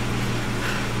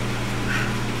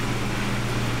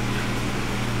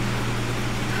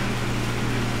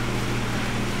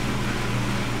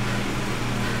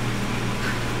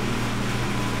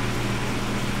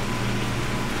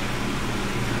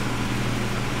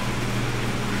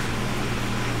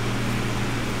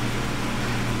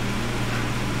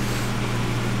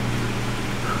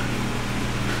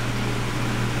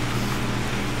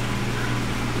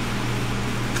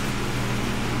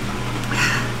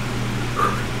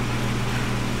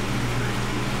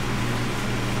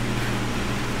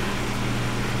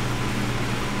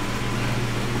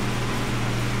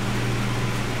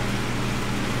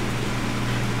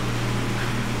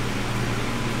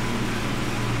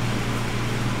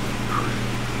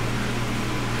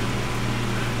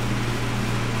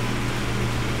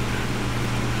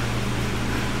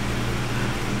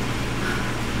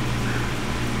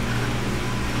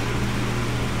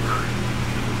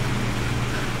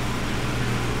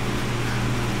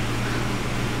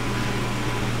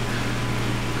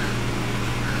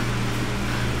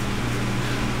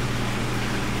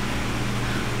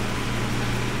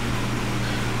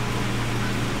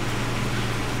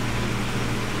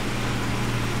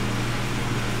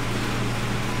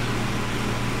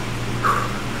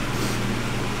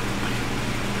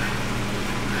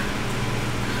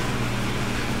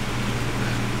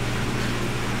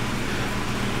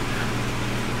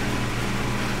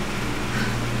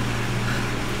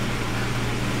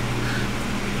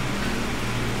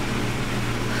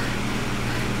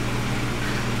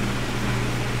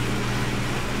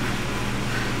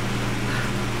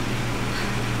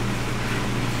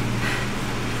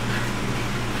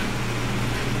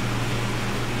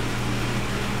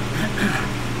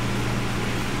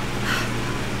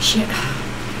 Shit.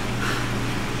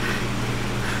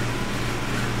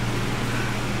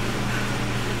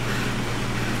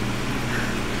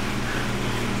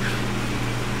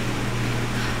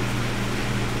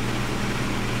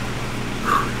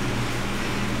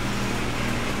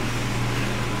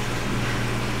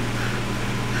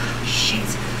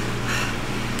 Shit.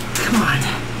 Come on.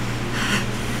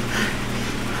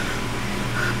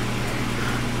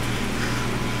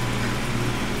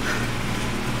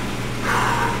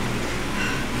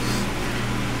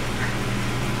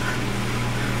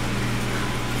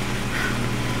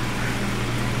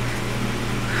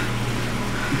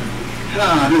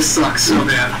 Ah, this sucks so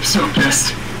bad. I'm so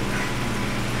pissed.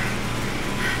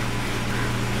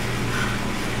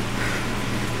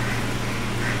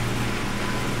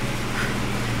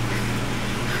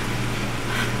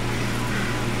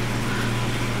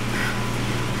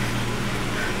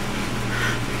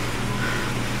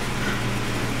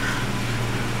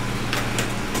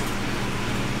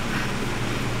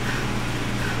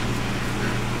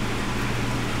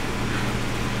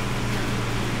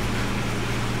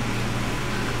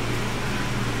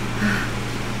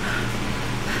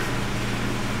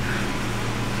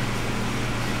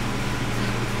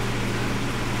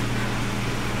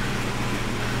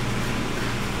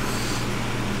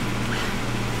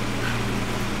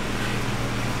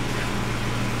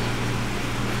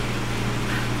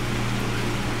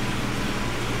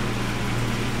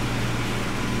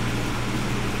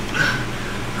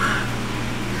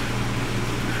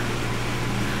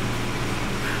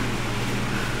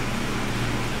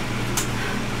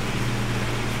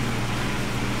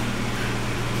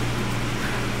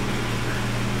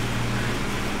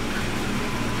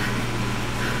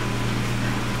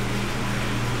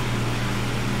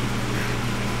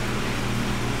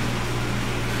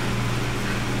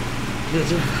 Did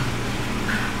you?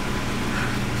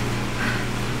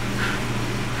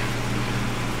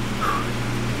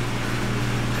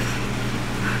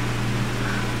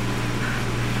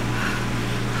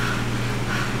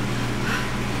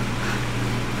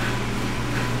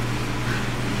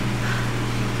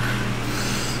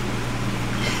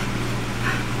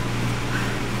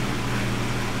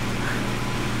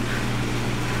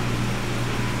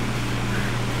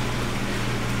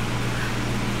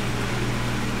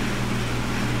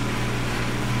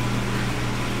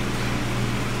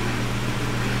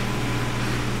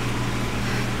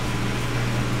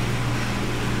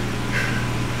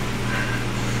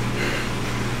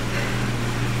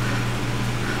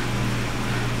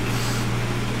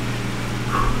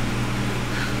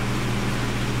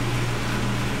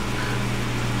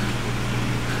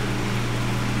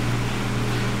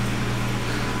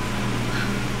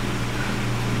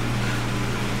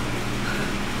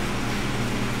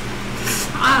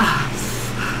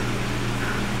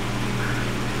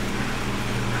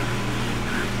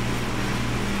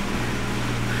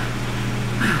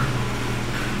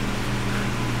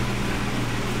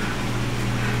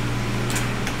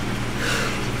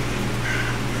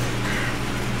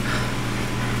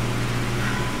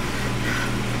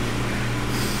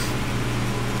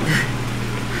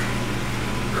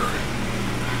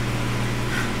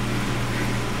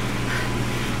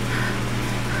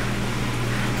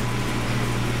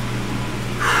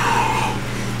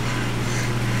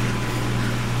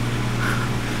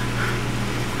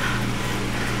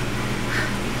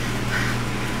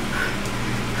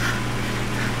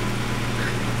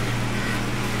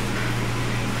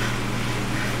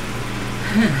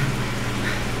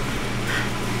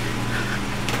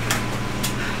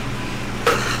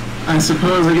 I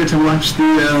suppose I get to watch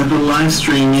the live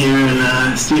stream here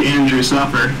and see Andrew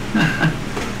suffer.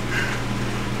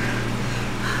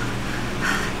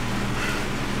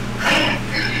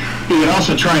 You could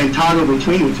also try and toggle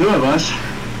between the two of us,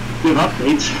 give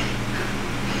updates.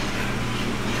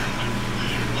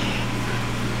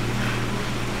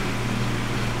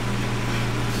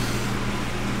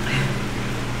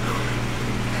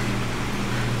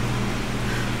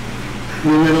 The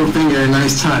middle finger,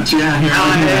 nice touch. Yeah, here,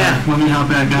 let me help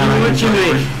back out. What you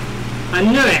mean? I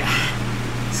knew it.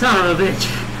 Son of a bitch.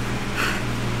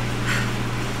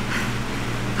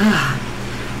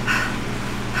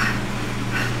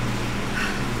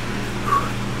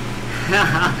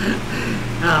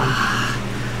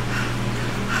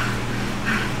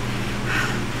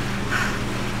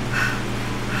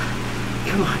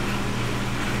 Come on.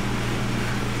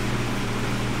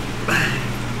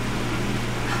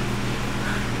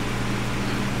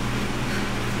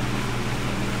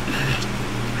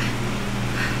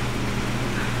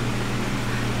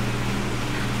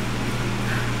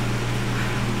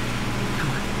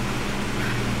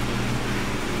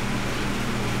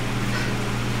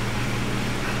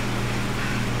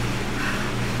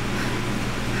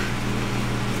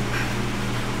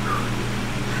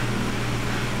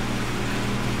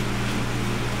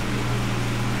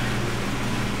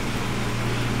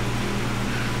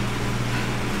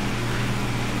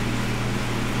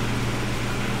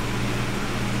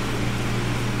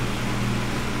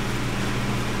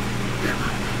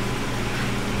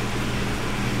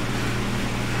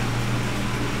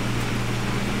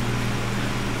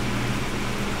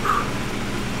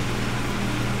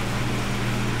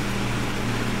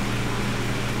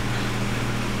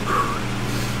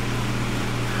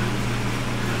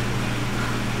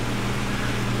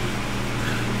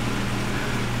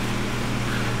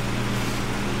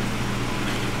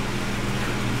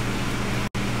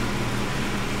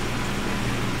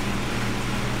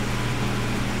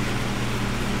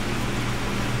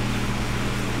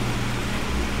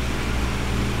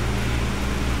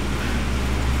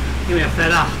 Give me a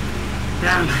fella.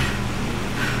 Damn.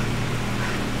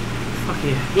 Fuck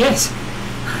you. Yes.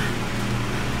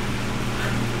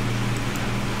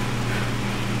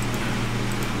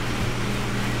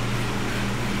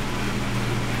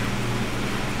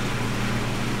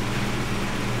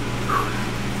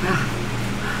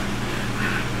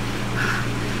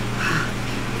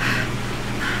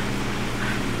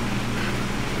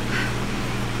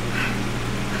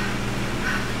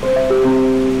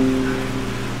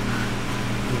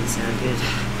 Sound good.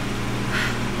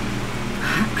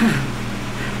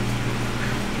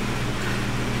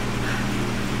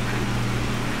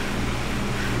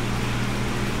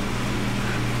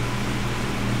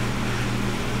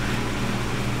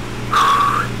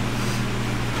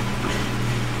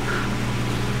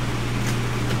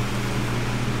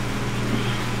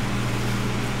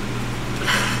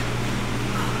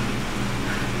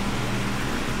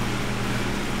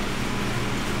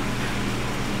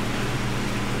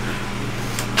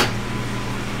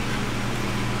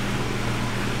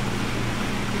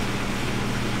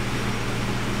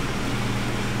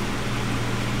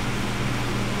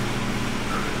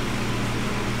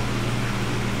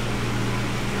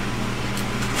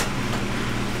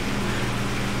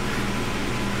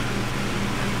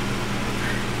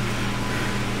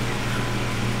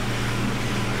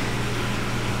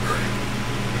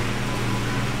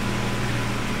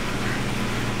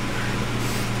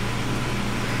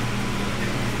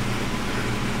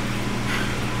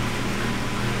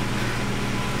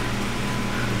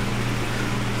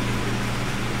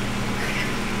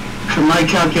 From my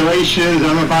calculations,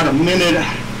 I'm about a minute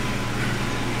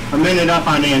up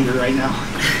on Andrew right now.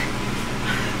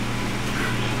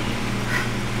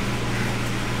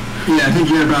 Yeah, I think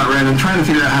you're about right. I'm trying to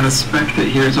figure out how to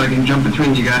spectate here so I can jump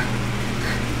between you guys.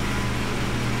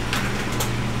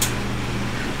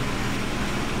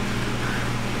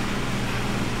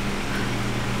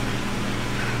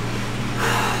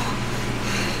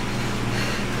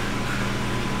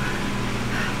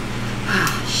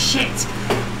 Shit.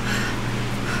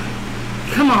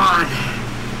 Come on.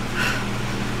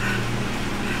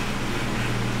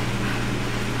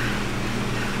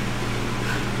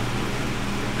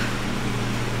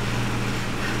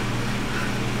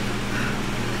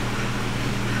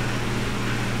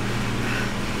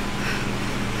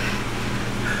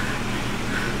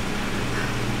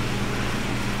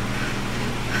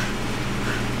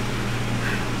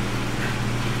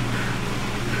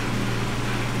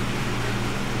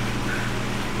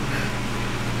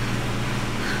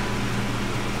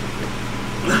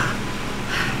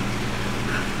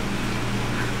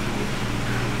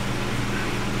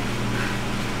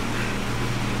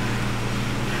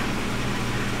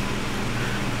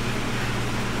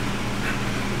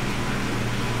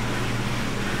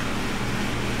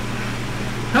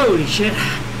 Holy shit.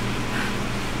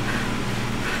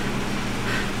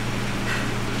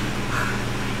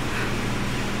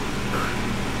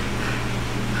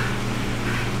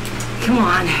 Come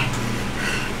on.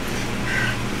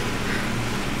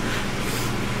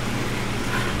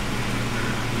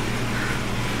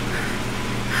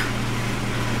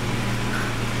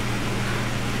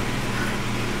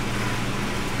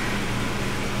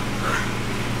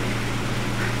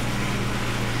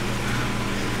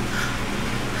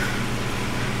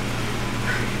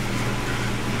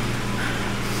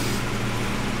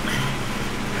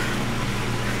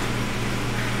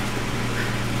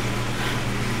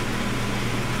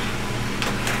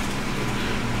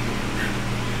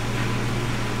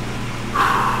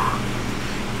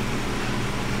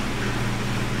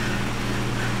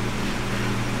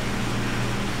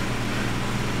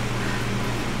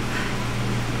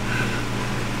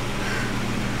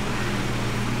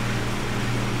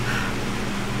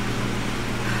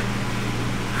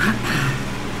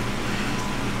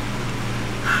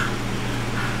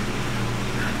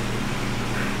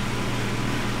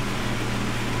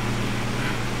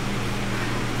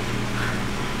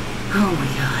 Oh my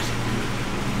god.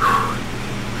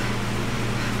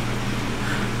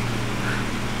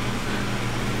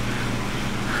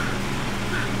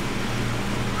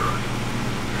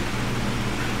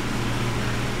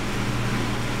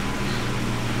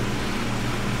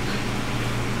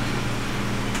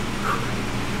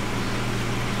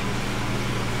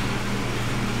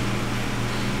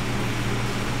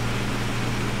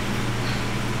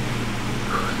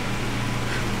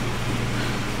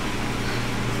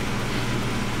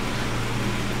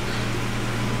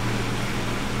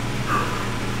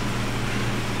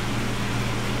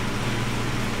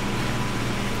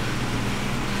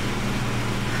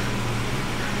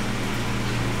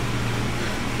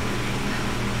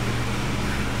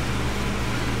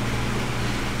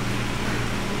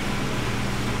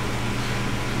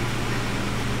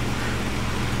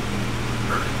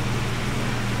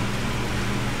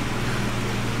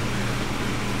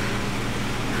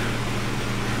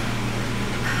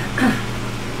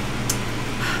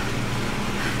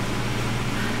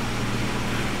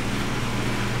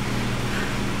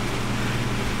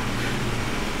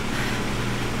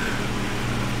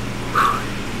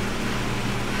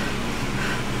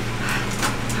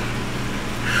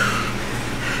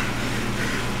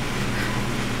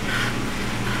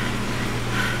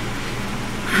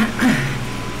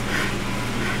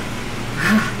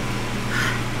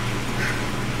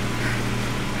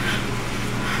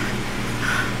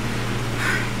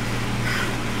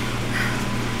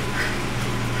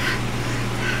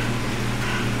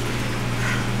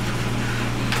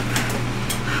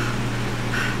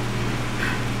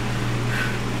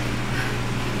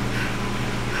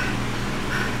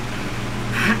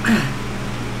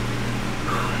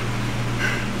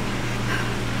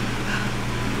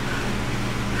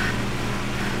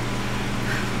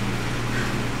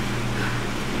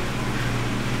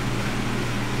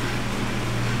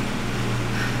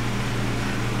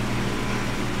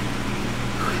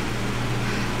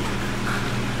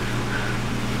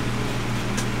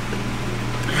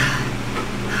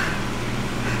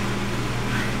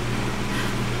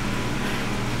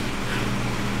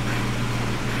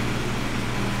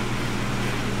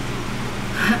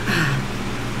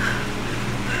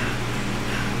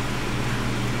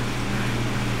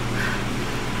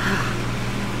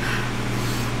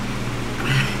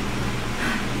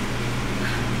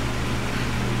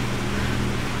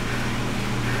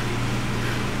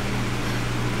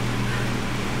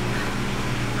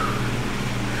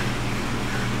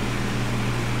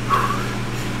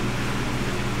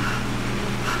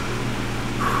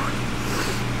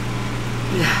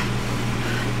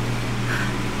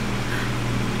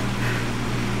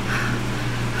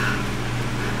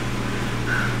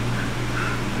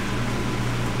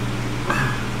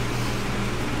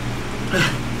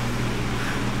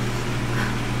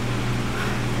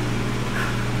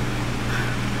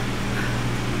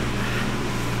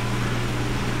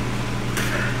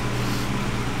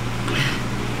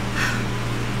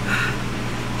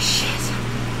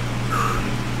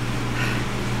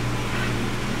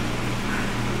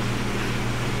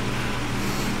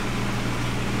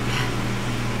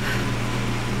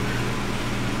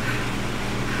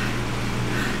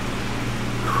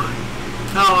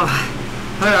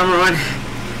 Let him run.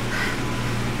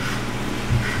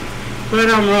 Let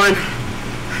him run.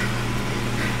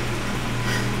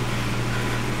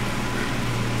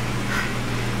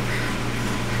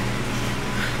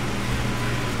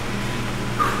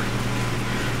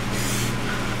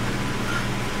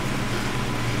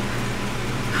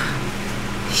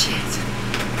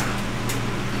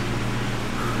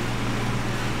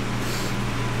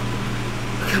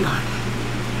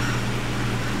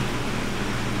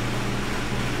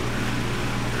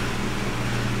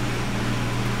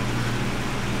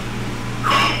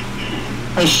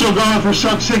 I'm still going for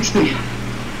sub 60.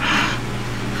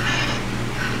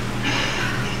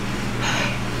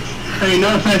 I mean,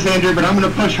 no offense, Andrew, but I'm going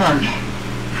to push hard.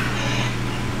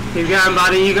 Keep going,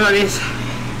 buddy. You got this.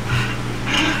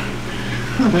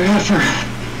 Another effort.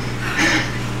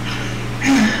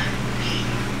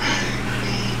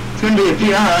 It's going to be a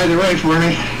PR either way for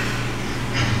me.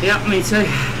 Yep, me too.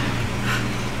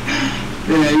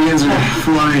 Yeah, you guys are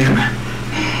flying.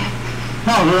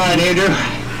 All right, Andrew.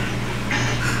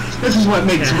 This is what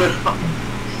makes it fun.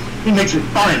 It makes it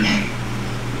fun.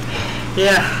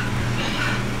 Yeah.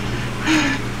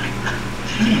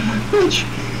 Bitch.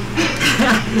 I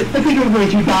think I'm going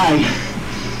to die.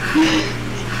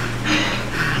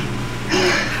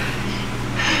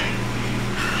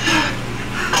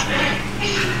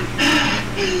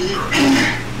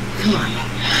 Come on.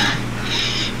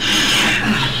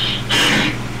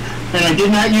 And I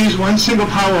did not use one single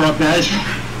power-up, guys.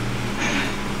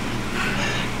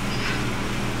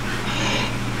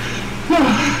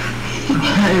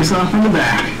 Pat yourself in the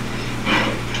back.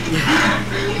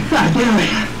 God damn it.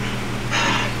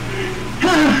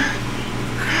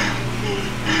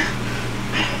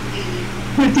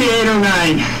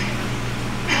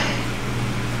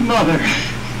 5809. Mother.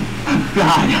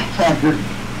 God.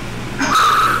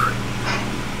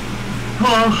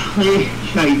 Holy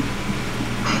shite.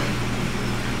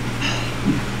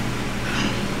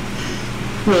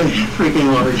 Good freaking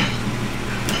Lord.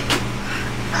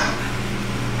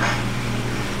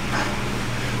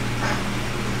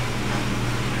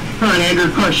 Come on,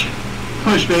 Andrew, push.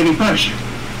 Push, baby, push.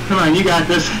 Come on, you got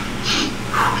this.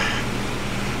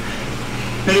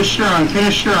 Finish strong,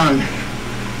 finish strong.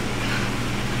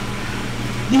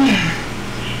 Yeah.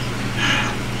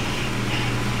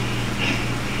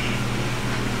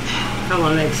 Come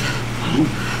on, legs.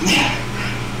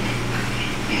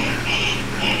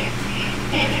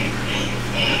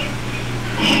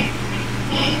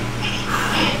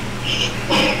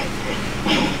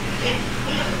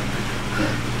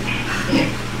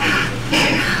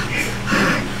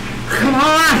 Come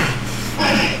on!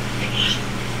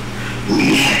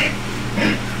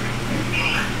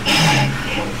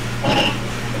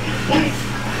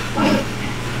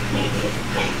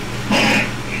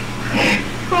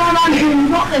 Come on, Andrew, you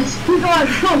got this. Keep going,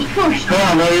 push, push. Come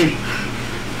on, baby.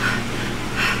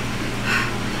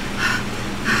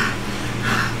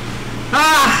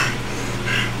 Ah!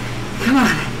 Come on.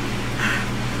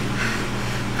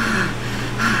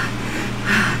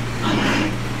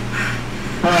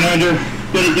 Come on, Andrew.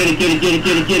 Get it, get it, get it, get it,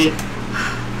 get it, get it.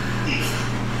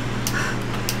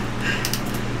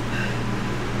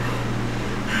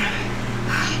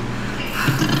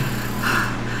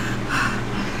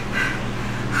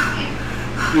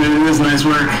 It was nice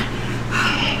work.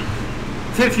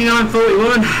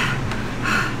 59.41.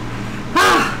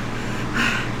 Ah!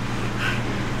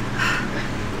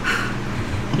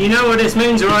 You know what this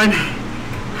means, Ryan?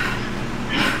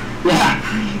 Yeah,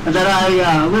 and that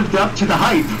I lived up to the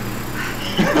hype.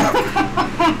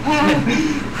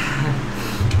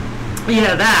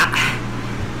 Yeah, that.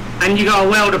 And you got a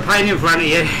world of pain in front of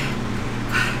you.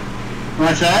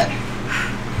 What's that?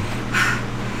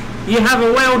 You have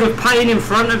a world of pain in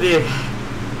front of you.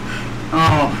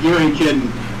 Oh, you ain't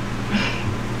kidding.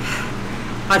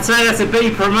 I'd say that's a B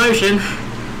promotion.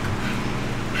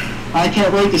 I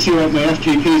can't wait to see what my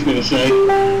FGP is going to say.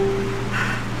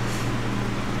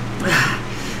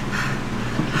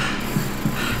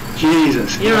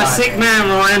 Jesus You're God. a sick man,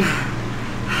 Ryan.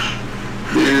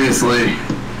 Seriously.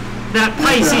 That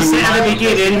pace he set at the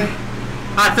beginning,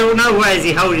 I thought, no way is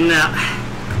he holding that.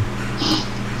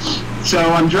 So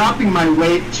I'm dropping my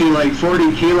weight to like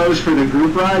 40 kilos for the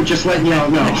group ride, just letting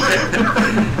y'all know.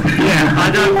 Yeah,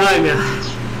 I don't blame you.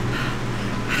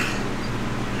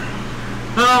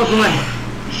 Oh boy.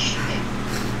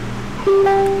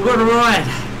 What a ride.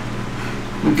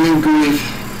 Good grief.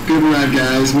 Good ride,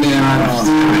 guys. Man,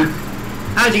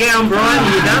 How'd you get on, Brian?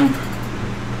 Are you done?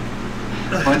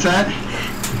 What's that?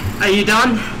 Are you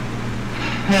done?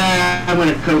 I'm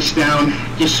going to coast down,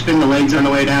 just spin the legs on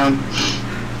the way down.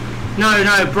 No,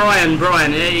 Brian, are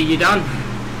you done?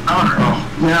 Oh,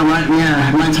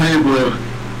 yeah, my tire blew.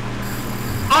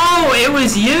 Oh, it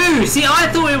was you! See, I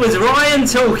thought it was Ryan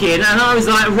talking, and I was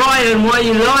like, Ryan, why are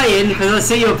you lying? Because I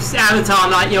see your avatar,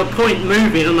 like your point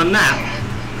moving on the map.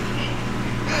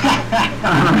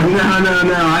 No.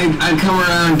 I come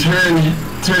around turn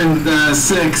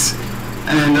 6,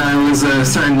 and I was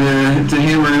starting to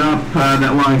hammer it up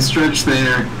that long stretch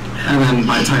there, and then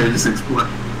my tire just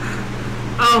exploded.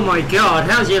 Oh my god,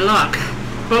 how's your luck?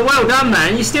 But well done,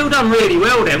 man. You still done really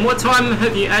well then. What time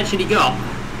have you actually got?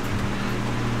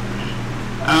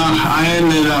 I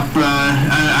ended up,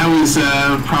 I was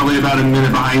probably about a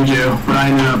minute behind you, but I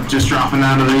ended up just dropping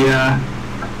out of the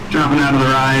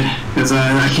ride because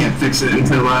I can't fix it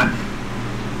until.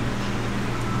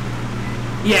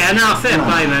 Yeah, no, fair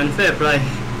play, man, fair play.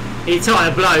 He tight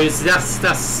the blows.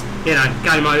 That's you know,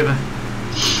 game over.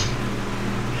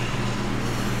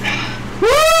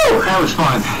 Woo! That was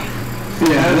fun.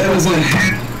 Yeah, that was a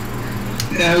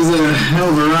hell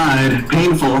of a ride.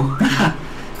 Painful.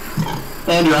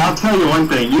 Andrew, I'll tell you one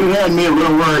thing. You had me a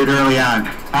little worried early on.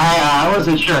 I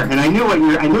wasn't sure, and I knew what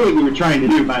you were trying to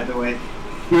do. By the way,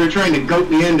 you were trying to goat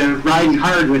me into riding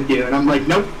hard with you, and I'm like,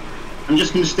 nope. I'm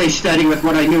just going to stay steady with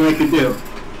what I knew I could do.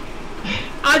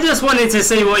 I just wanted to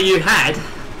see what you had,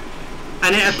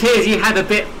 and it appears you had a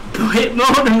bit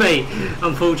more than me,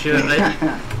 unfortunately.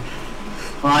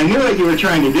 Well, I knew what you were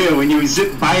trying to do. When you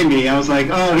zipped by me, I was like,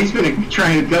 oh, he's going to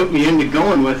try and goat me into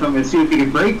going with him and see if he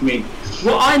can break me.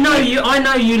 Well, I know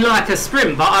you like a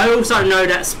sprint, but I also know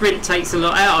that sprint takes a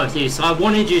lot out of you, so I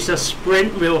wanted you to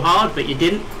sprint real hard, but you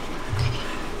didn't.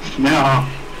 No,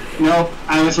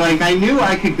 I was like, I knew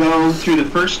I could go through the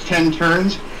first 10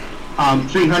 turns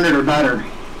 300 or better,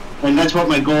 and that's what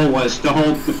my goal was, to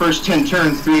hold the first 10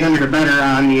 turns 300 or better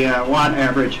on the watt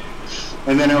average,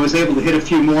 and then I was able to hit a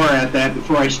few more at that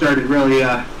before I started really,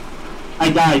 I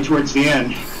died towards the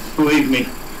end, believe me.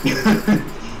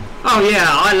 Oh yeah,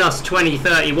 I lost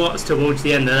 20-30 watts towards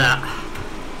the end of that.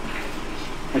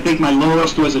 I think my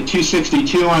lowest was a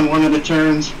 262 on one of the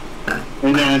turns,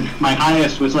 and then my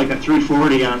highest was like a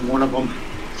 340 on one of them.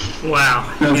 Wow.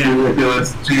 That's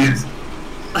ridiculous. Jeez.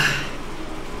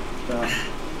 So,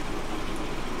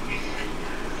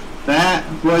 that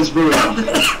was brutal.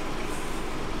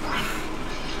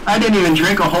 I didn't even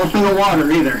drink a whole thing of water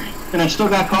either, and I still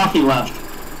got coffee left.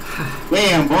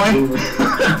 Damn, boy.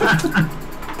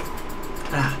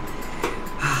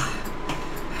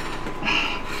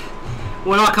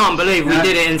 Well, I can't believe we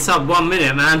did it in sub 1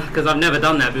 minute, man, because I've never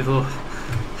done that before.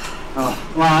 Oh,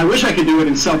 well, I wish I could do it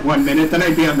in sub 1 minute, then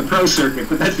I'd be on the pro circuit,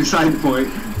 but that's beside the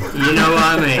point. You know what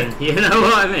I mean. You know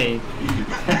what I mean.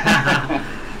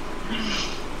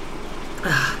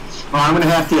 Well, I'm going to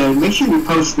have to make sure you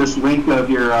post this link of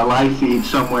your live feed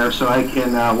somewhere so I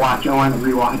can watch. I want to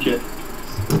rewatch it.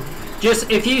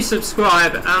 Just, if you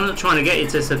subscribe, I'm not trying to get you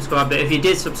to subscribe, but if you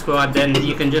did subscribe, then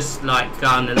you can just, like, go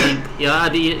on the link.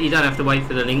 Yeah, you don't have to wait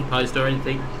for the link post or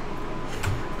anything.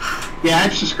 Yeah,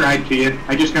 I've subscribed to you.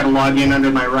 I just got to log in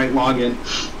under my right login.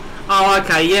 Oh,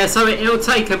 okay, yeah, so it'll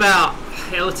take an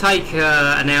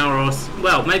hour or,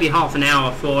 well, maybe half an hour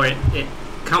before it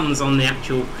comes on the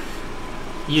actual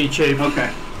YouTube.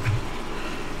 Okay.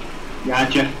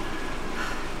 Gotcha.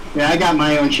 Yeah, I got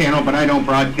my own channel, but I don't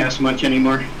broadcast much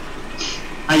anymore.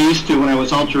 I used to when I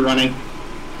was ultra running,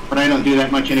 but I don't do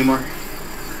that much anymore.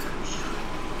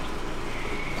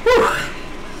 Whew.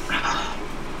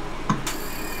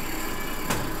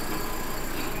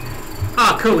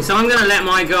 Oh, cool. So I'm going to let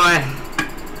my guy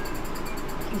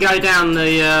go down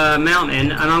the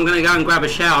mountain, and I'm going to go and grab a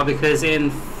shower because in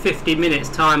 50 minutes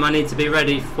time I need to be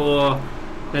ready for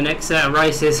the next set of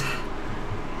races.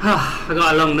 I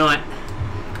got a long night.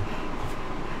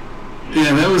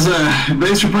 Yeah, that was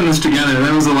thanks for putting this together.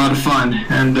 That was a lot of fun,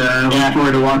 and look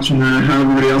forward to watching how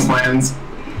everybody else lands.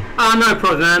 Oh, no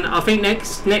problem, man. I think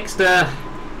next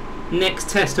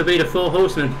test will be the 4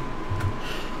 horsemen.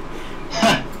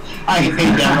 I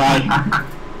hate that ride.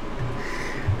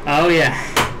 Oh yeah,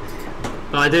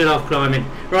 but I do love climbing.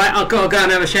 Right, I've got to go and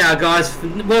have a shower, guys.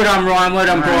 Well done, Ryan. Well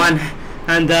done, Brian.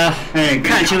 And hey,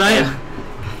 catch you later.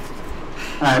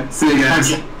 Alright, See you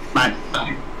guys. Bye.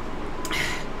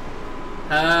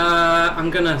 I'm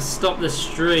gonna stop the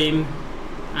stream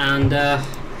and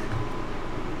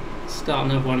start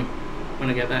another one when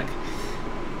I get back.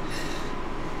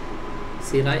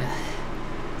 See you later.